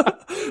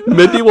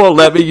 Mindy won't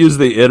let me use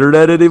the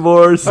internet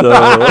anymore, so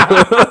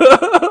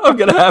I'm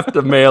going to have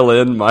to mail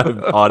in my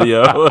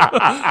audio.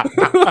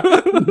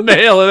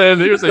 Mail it in.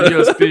 Here's a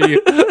USB.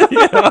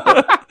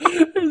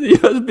 Here's a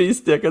USB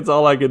stick. That's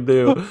all I can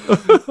do.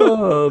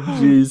 Oh,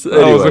 jeez.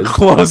 That was a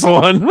close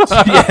one.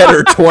 She had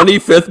her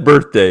 25th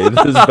birthday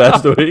this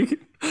past week.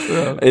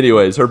 Yeah.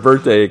 Anyways, her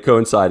birthday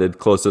coincided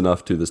close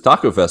enough to this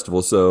taco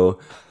festival, so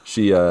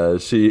she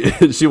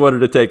wanted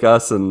to take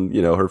us and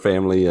her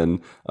family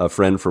and a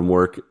friend from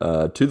work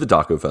to the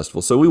taco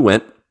festival. So we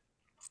went.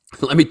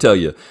 Let me tell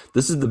you,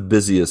 this is the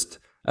busiest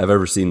I've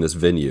ever seen this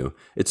venue.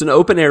 It's an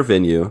open air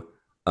venue.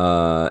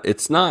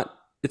 It's not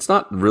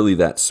really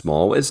that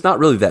small. It's not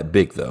really that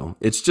big though.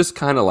 It's just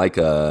kind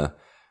of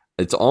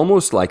it's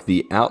almost like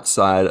the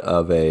outside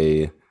of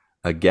a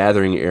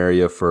gathering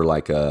area for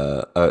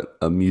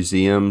a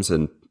museums,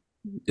 and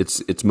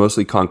it's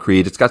mostly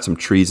concrete. It's got some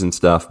trees and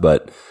stuff,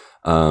 but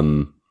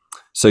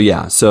so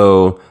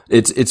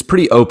it's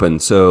pretty open.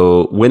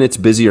 So when it's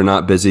busy or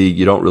not busy,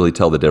 you don't really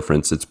tell the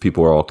difference.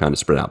 People are all kind of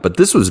spread out. But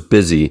this was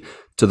busy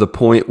to the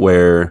point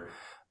where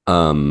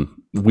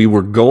we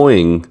were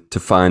going to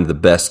find the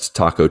best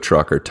taco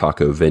truck or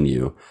taco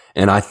venue,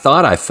 and I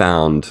thought I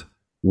found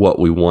what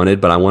we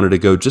wanted, but I wanted to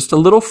go just a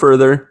little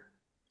further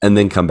and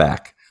then come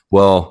back.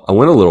 Well, I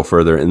went a little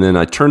further, and then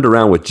I turned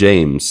around with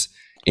James,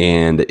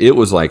 and it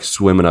was like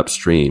swimming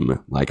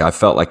upstream. Like I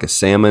felt like a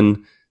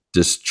salmon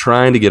just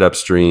trying to get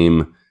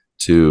upstream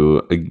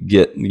to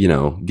get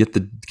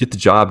the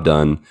job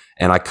done,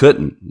 and I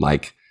couldn't.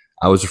 Like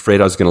I was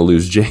afraid I was going to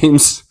lose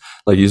James.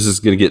 Like he was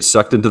just going to get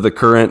sucked into the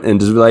current and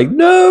just be like,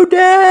 "No,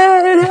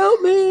 Dad,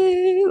 help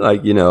me!"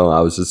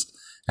 I was just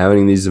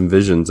having these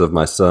visions of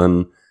my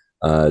son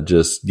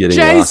just getting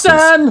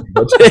Jason!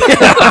 lost.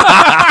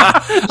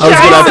 I was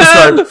gonna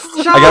have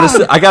to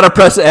start. I gotta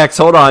press X.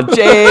 Hold on,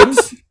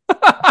 James.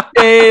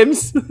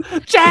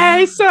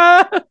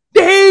 Jason!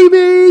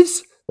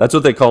 Jamies. That's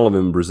what they call him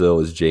in Brazil,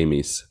 is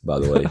Jamies, by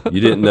the way.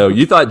 You didn't know.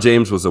 You thought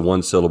James was a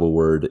one-syllable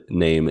word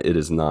name. It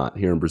is not.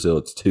 Here in Brazil,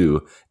 it's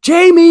two.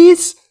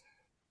 Jamies.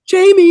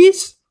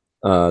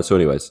 So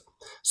anyways,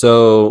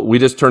 so we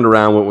just turned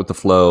around, went with the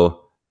flow.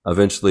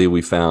 Eventually,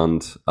 we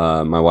found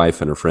my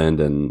wife and her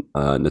friend and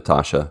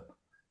Natasha.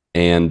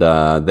 And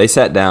they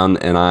sat down,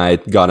 and I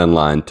got in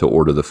line to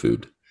order the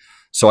food.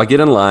 So I get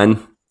in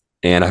line,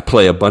 and I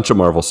play a bunch of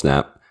Marvel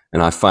Snap,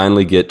 and I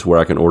finally get to where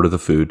I can order the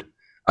food.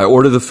 I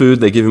order the food,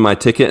 they give me my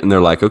ticket, and they're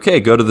like,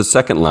 okay, go to the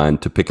second line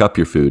to pick up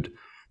your food.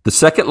 The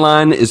second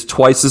line is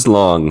twice as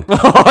long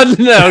Oh,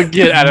 no,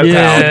 get out of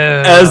town.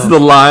 as the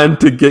line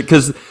to get,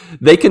 because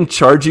they can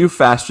charge you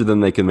faster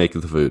than they can make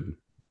the food.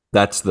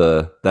 That's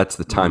the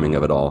timing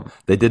of it all.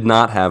 They did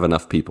not have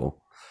enough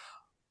people.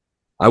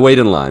 I wait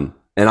in line,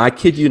 and I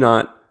kid you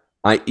not,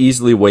 I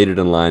easily waited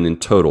in line in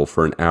total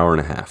for an hour and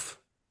a half,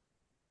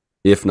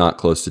 if not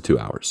close to 2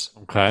 hours.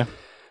 Okay.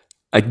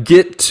 I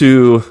get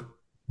to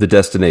the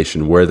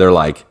destination where they're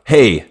like,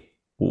 hey,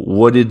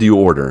 what did you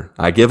order?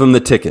 I give them the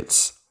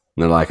tickets.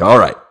 And they're like, all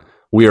right,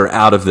 we are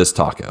out of this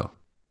taco.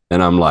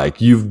 And I'm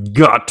like, you've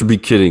got to be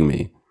kidding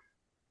me.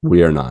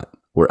 We are not.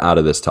 We're out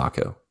of this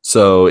taco.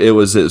 So it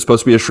was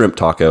supposed to be a shrimp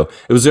taco.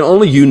 It was the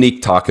only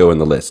unique taco in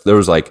the list. There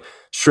was like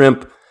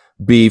shrimp,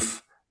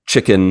 beef,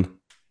 chicken.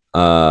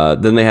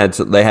 Then they had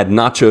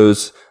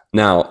nachos.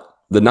 Now,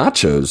 the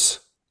nachos,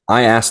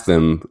 I asked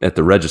them at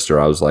the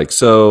register, I was like,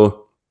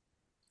 so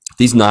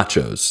these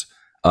nachos,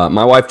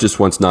 my wife just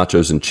wants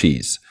nachos and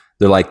cheese.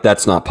 They're like,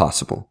 that's not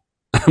possible.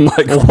 I'm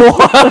like,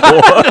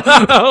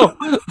 what?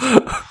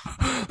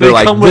 They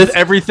come with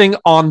everything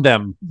on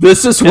them.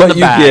 This is what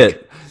you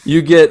get.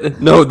 You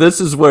get, no,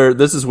 this is where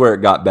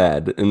it got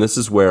bad. And this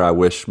is where I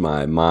wish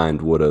my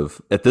mind would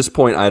have, at this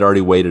point, I'd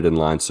already waited in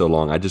line so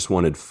long. I just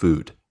wanted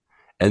food.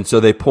 And so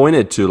they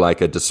pointed to like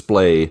a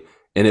display,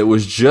 and it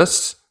was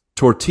just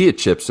tortilla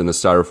chips in a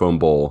styrofoam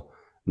bowl.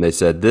 And they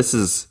said, this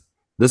is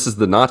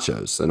the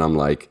nachos. And I'm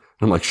like,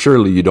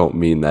 surely you don't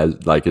mean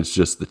that, like it's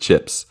just the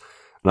chips.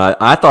 And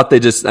I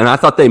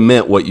thought they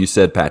meant what you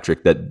said,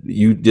 Patrick, that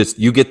you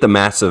get the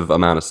massive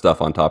amount of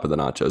stuff on top of the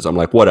nachos. I'm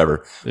like,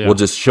 whatever,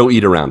 she'll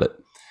eat around it.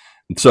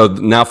 So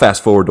now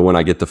fast forward to when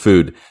I get the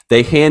food,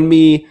 they hand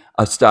me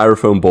a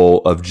styrofoam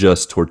bowl of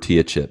just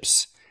tortilla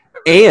chips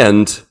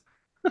and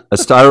a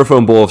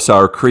styrofoam bowl of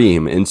sour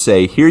cream and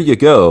say, here you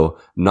go,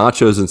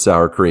 nachos and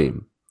sour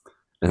cream.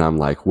 And I'm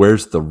like,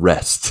 where's the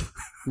rest?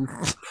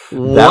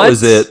 That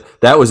was it.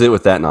 That was it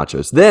with that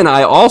nachos. Then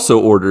I also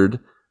ordered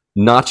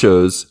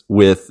nachos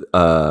with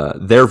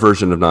their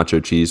version of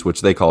nacho cheese,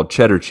 which they called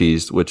cheddar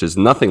cheese, which is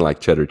nothing like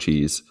cheddar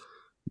cheese,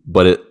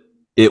 but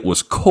it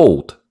was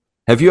cold.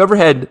 Have you ever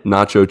had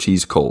nacho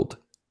cheese cold?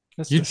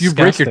 You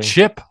break your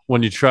chip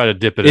when you try to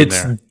dip it in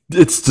there.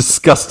 It's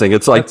disgusting.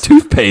 It's like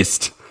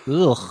toothpaste.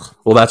 Ugh.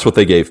 Well, that's what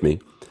they gave me.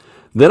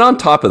 Then on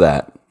top of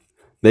that,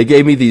 they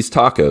gave me these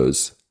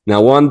tacos.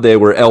 Now, they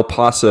were El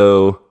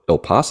Paso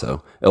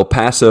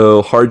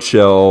hard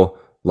shell,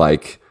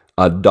 like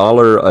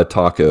 $1 a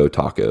taco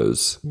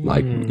tacos.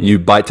 Like you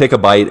take a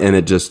bite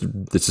and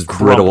this is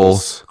brittle,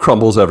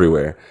 crumbles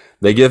everywhere.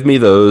 They give me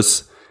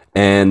those,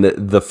 and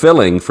the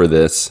filling for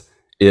this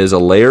is a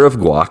layer of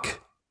guac,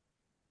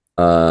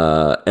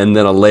 and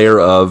then a layer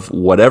of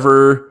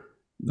whatever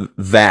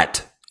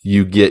vat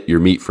you get your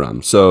meat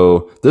from.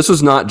 So this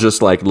was not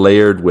just like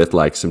layered with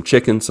like some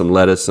chicken, some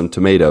lettuce, some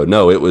tomato.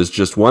 No, it was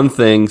just one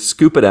thing,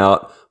 scoop it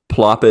out,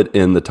 plop it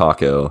in the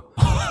taco.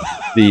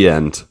 The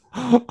end.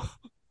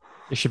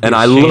 And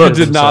I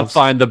did not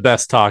find the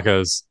best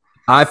tacos.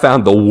 I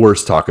found the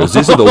worst tacos.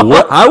 These are the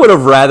worst. I would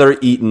have rather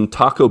eaten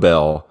Taco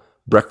Bell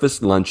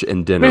breakfast, lunch,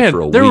 and dinner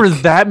for a week. There were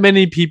that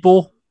many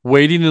people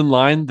waiting in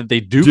line that they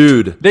duped.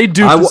 Dude, they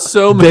duped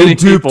so many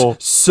people.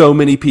 So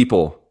many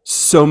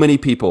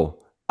people.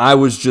 I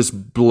was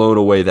just blown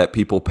away that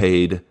people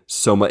paid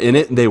so much in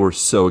it, and they were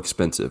so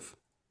expensive.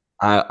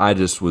 I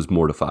just was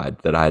mortified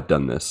that I had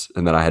done this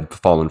and that I had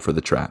fallen for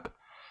the trap.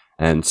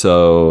 And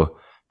so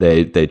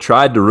they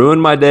tried to ruin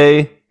my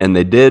day, and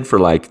they did for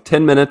like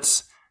 10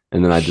 minutes,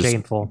 and then I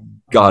just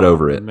got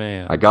over it.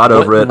 Man. I got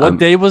over it. What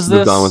day was this?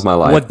 Moved on with my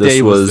life. What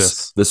day was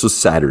this? This was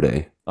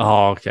Saturday.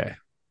 Oh, okay.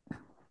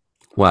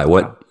 Why?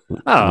 What?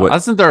 I don't know.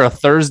 Isn't there a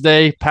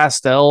Thursday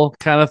pastel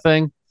kind of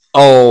thing?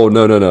 Oh,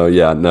 no.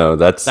 Yeah, no,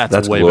 that's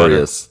way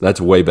glorious. Better.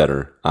 That's way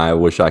better. I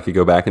wish I could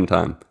go back in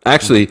time.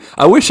 Actually,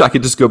 I wish I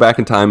could just go back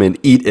in time and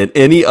eat at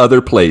any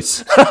other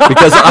place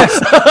because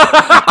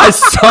I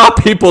saw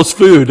people's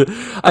food.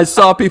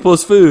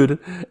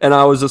 And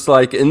I was just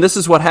like, and this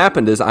is what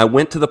happened is I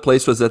went to the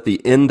place was at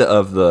the end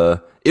of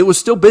it was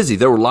still busy.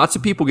 There were lots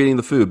of people getting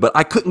the food, but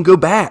I couldn't go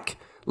back.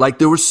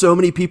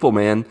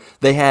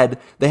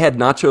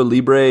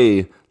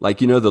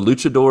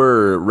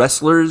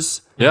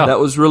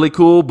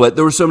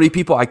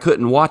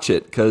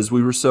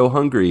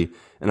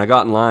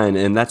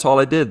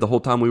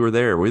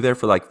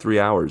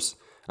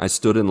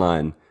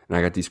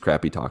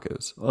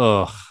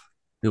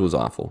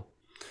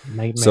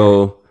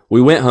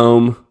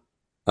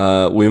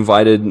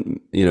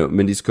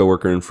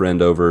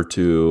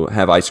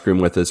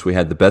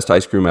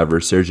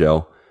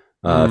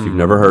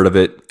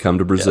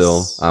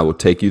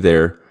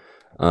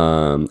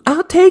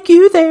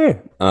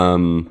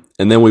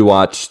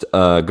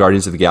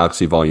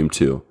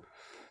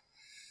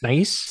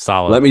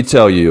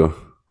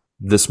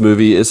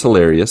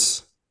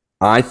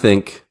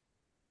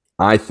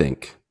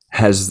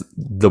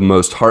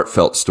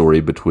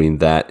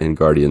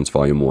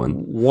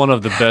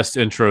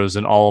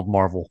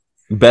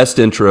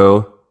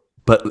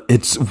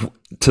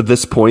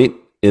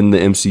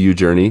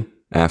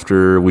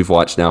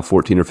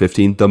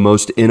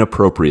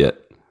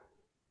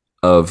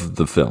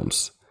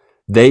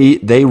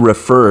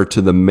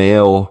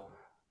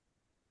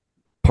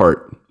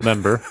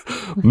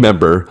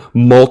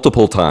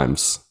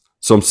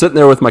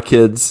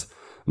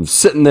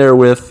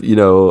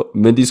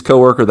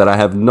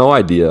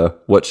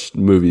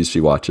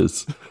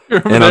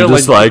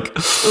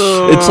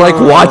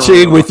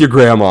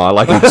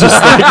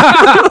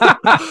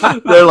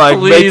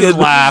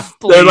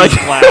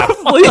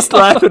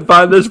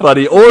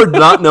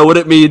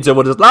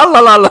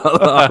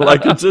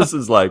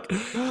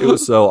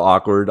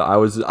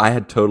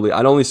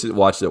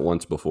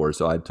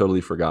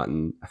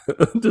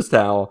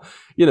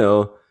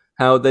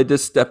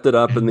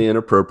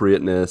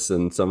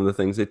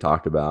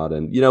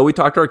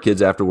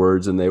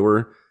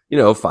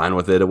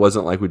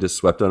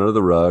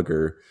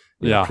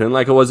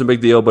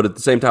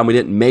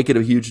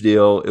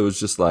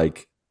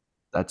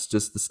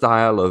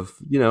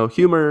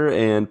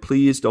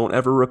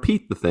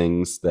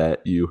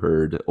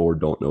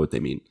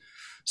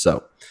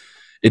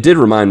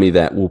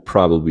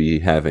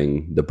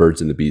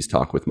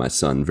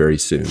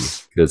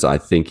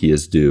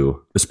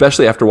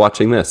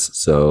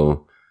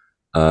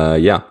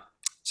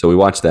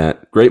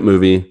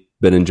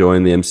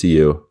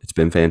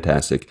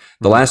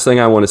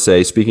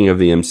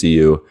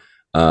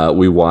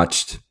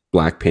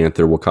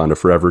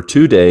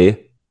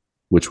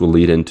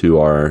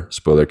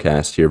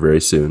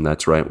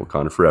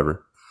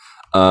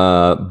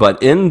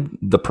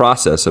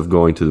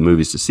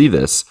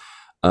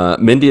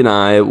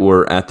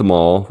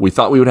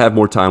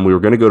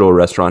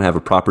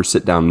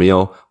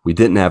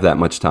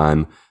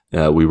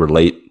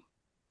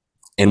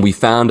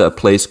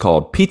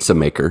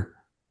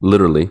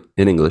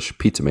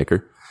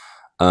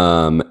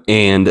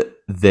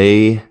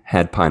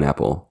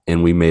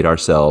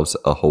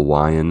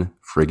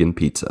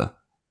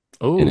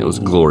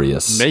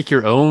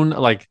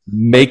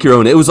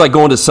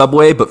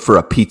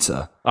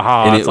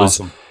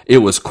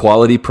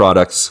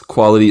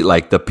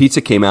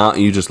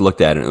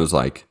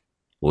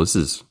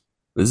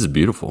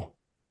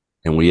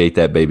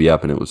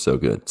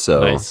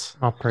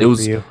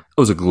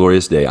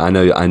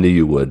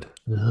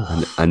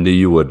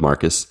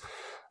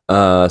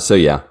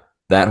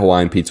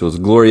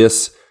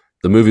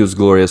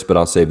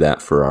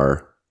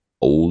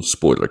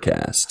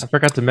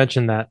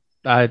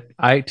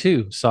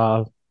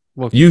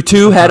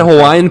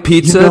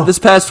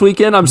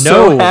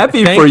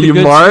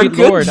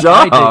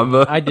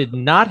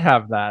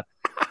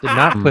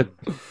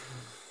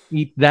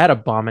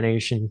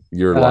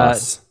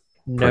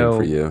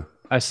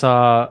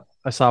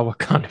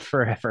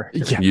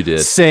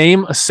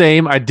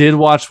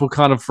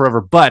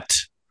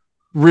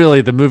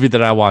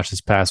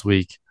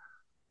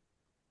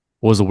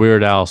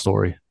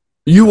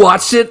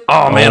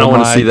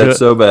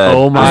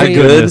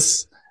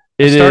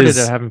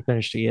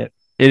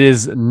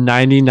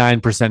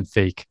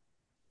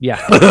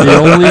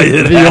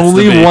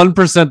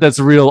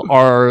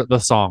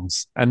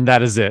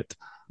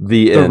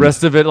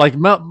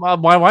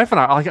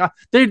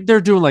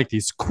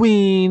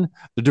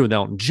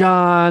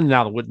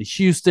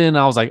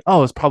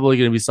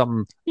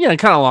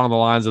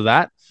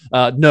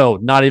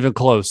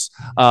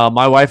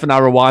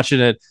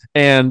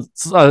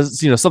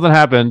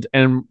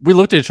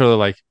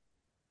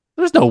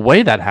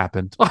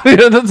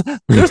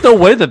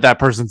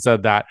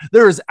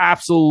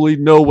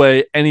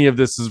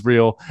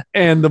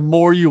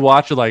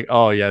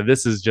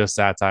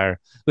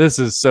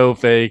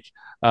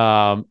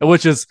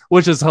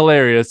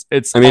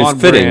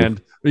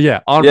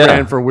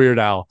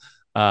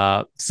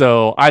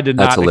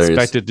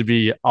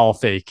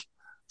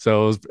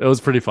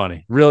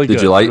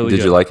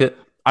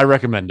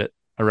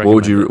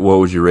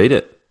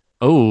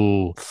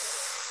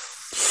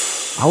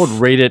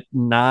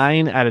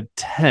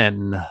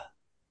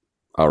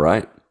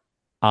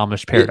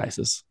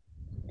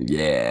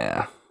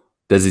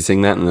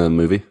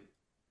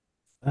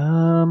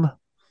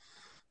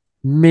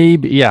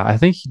 Maybe. Yeah, I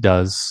think he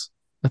does.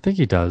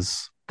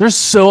 There's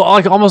so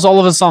like almost all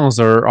of his songs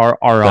are on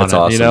That's it.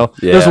 awesome. You know,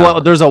 Yeah.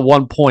 there's a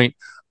one point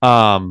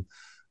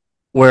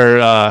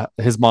where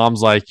his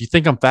mom's like, "You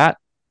think I'm fat?"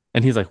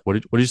 And he's like, what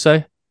did you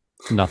say?"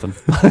 Nothing.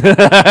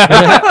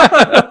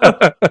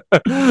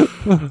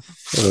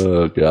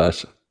 Oh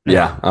gosh.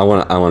 Yeah, I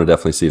want to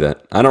definitely see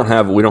that. We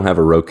don't have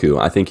a Roku.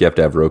 I think you have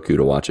to have Roku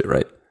to watch it,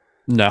 right?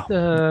 No.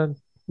 No.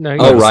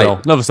 Oh, Novacell. right.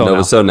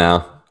 Novacell now.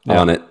 now.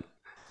 Yeah. On it.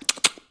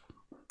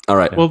 All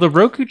right. Well, the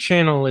Roku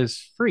channel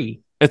is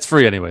free. It's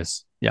free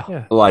anyways. Yeah.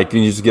 Yeah. Like,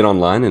 you just get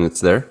online and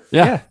it's there?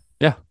 Yeah.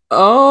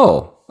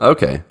 Oh,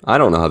 okay. I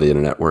don't know how the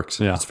internet works.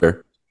 Yeah. It's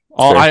fair.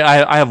 Oh, fair.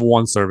 I have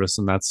one service,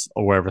 and that's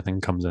where everything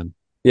comes in.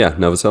 Yeah,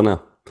 Novacell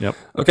now. Yep.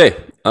 Okay.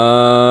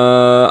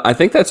 I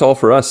think that's all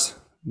for us.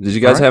 Did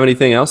you guys have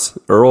anything else?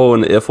 Earl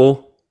and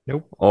Iffle?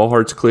 Nope. All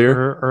hearts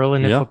clear? Earl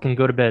and Yeah. Niffle can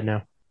go to bed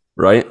now.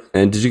 Right?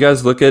 And did you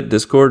guys look at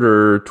Discord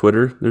or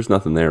Twitter? There's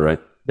nothing there, right?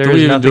 Did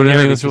we even do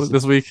anything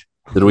this week?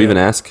 Did we even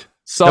ask?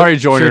 Sorry,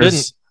 Nope, sure joiners.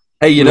 didn't.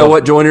 Hey, you know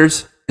what,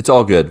 joiners? It's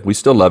all good. We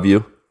still love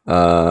you.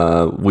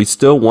 We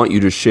still want you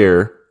to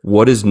share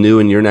what is new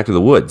in your neck of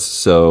the woods.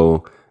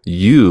 So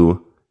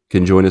you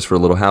can join us for a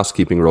little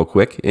housekeeping real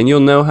quick, and you'll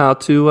know how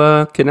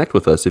to connect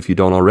with us if you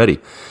don't already.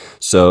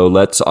 So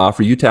let's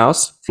offer you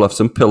towels, fluff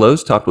some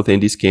pillows topped with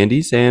Andy's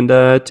candies, and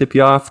tip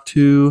you off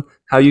to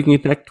how you can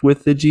connect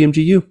with the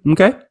GMGU.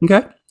 Okay?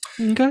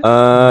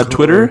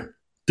 Twitter,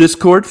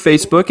 Discord,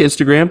 Facebook,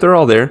 Instagram, they're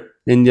all there.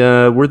 And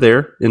we're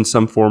there in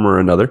some form or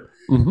another.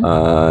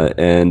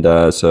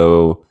 Mhm.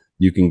 So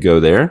you can go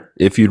there.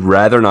 If you'd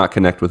rather not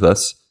connect with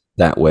us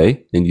that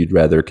way, and you'd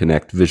rather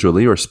connect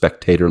visually or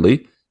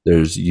spectatorly,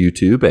 there's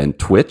YouTube and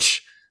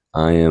Twitch.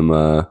 I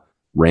am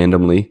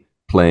randomly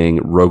playing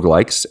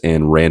roguelikes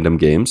and random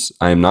games.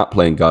 I am not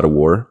playing God of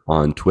War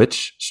on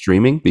Twitch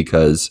streaming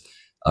because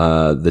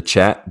the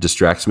chat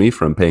distracts me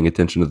from paying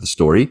attention to the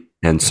story.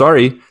 And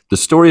sorry, the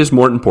story is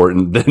more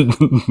important than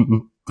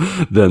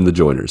the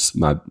joiners.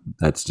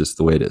 That's just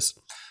the way it is.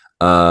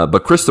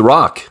 But Chris the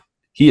Rock,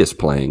 he is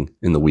playing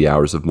in the wee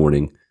hours of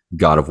morning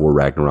God of War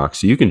Ragnarok.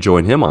 So you can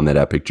join him on that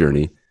epic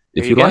journey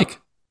if you'd like.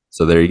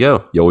 So there you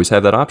go. You always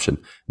have that option.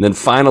 And then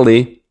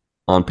finally,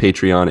 on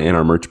Patreon and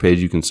our merch page,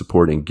 you can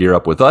support and gear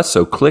up with us.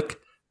 So click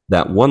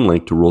that one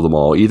link to rule them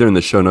all, either in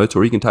the show notes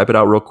or you can type it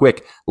out real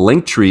quick.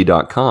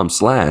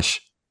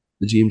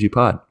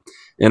 Linktree.com/thegmgpod.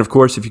 And of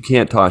course, if you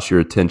can't toss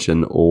your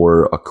attention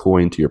or a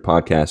coin to your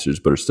podcasters,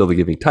 but are still the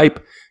giving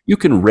type, you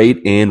can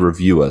rate and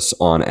review us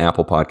on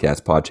Apple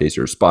Podcasts,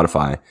 Podchaser, or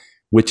Spotify,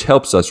 which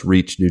helps us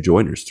reach new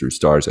joiners through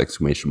stars,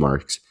 exclamation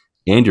marks,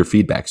 and your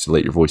feedbacks to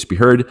let your voice be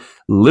heard.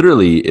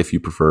 Literally, if you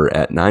prefer,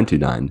 at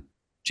 929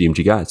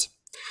 GMG Guys.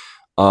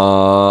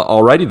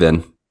 Alrighty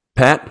then,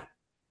 Pat,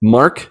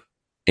 Mark,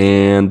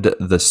 and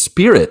the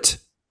spirit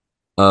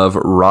of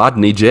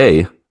Rodney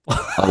J,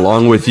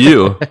 along with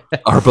you,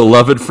 our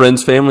beloved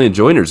friends, family, and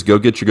joiners, go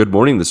get your good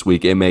morning this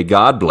week, and may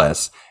God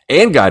bless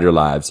and guide your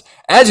lives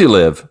as you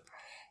live,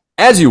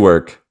 as you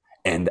work,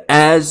 and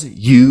as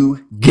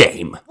you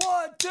game.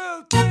 1,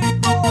 2, 3,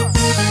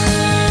 4.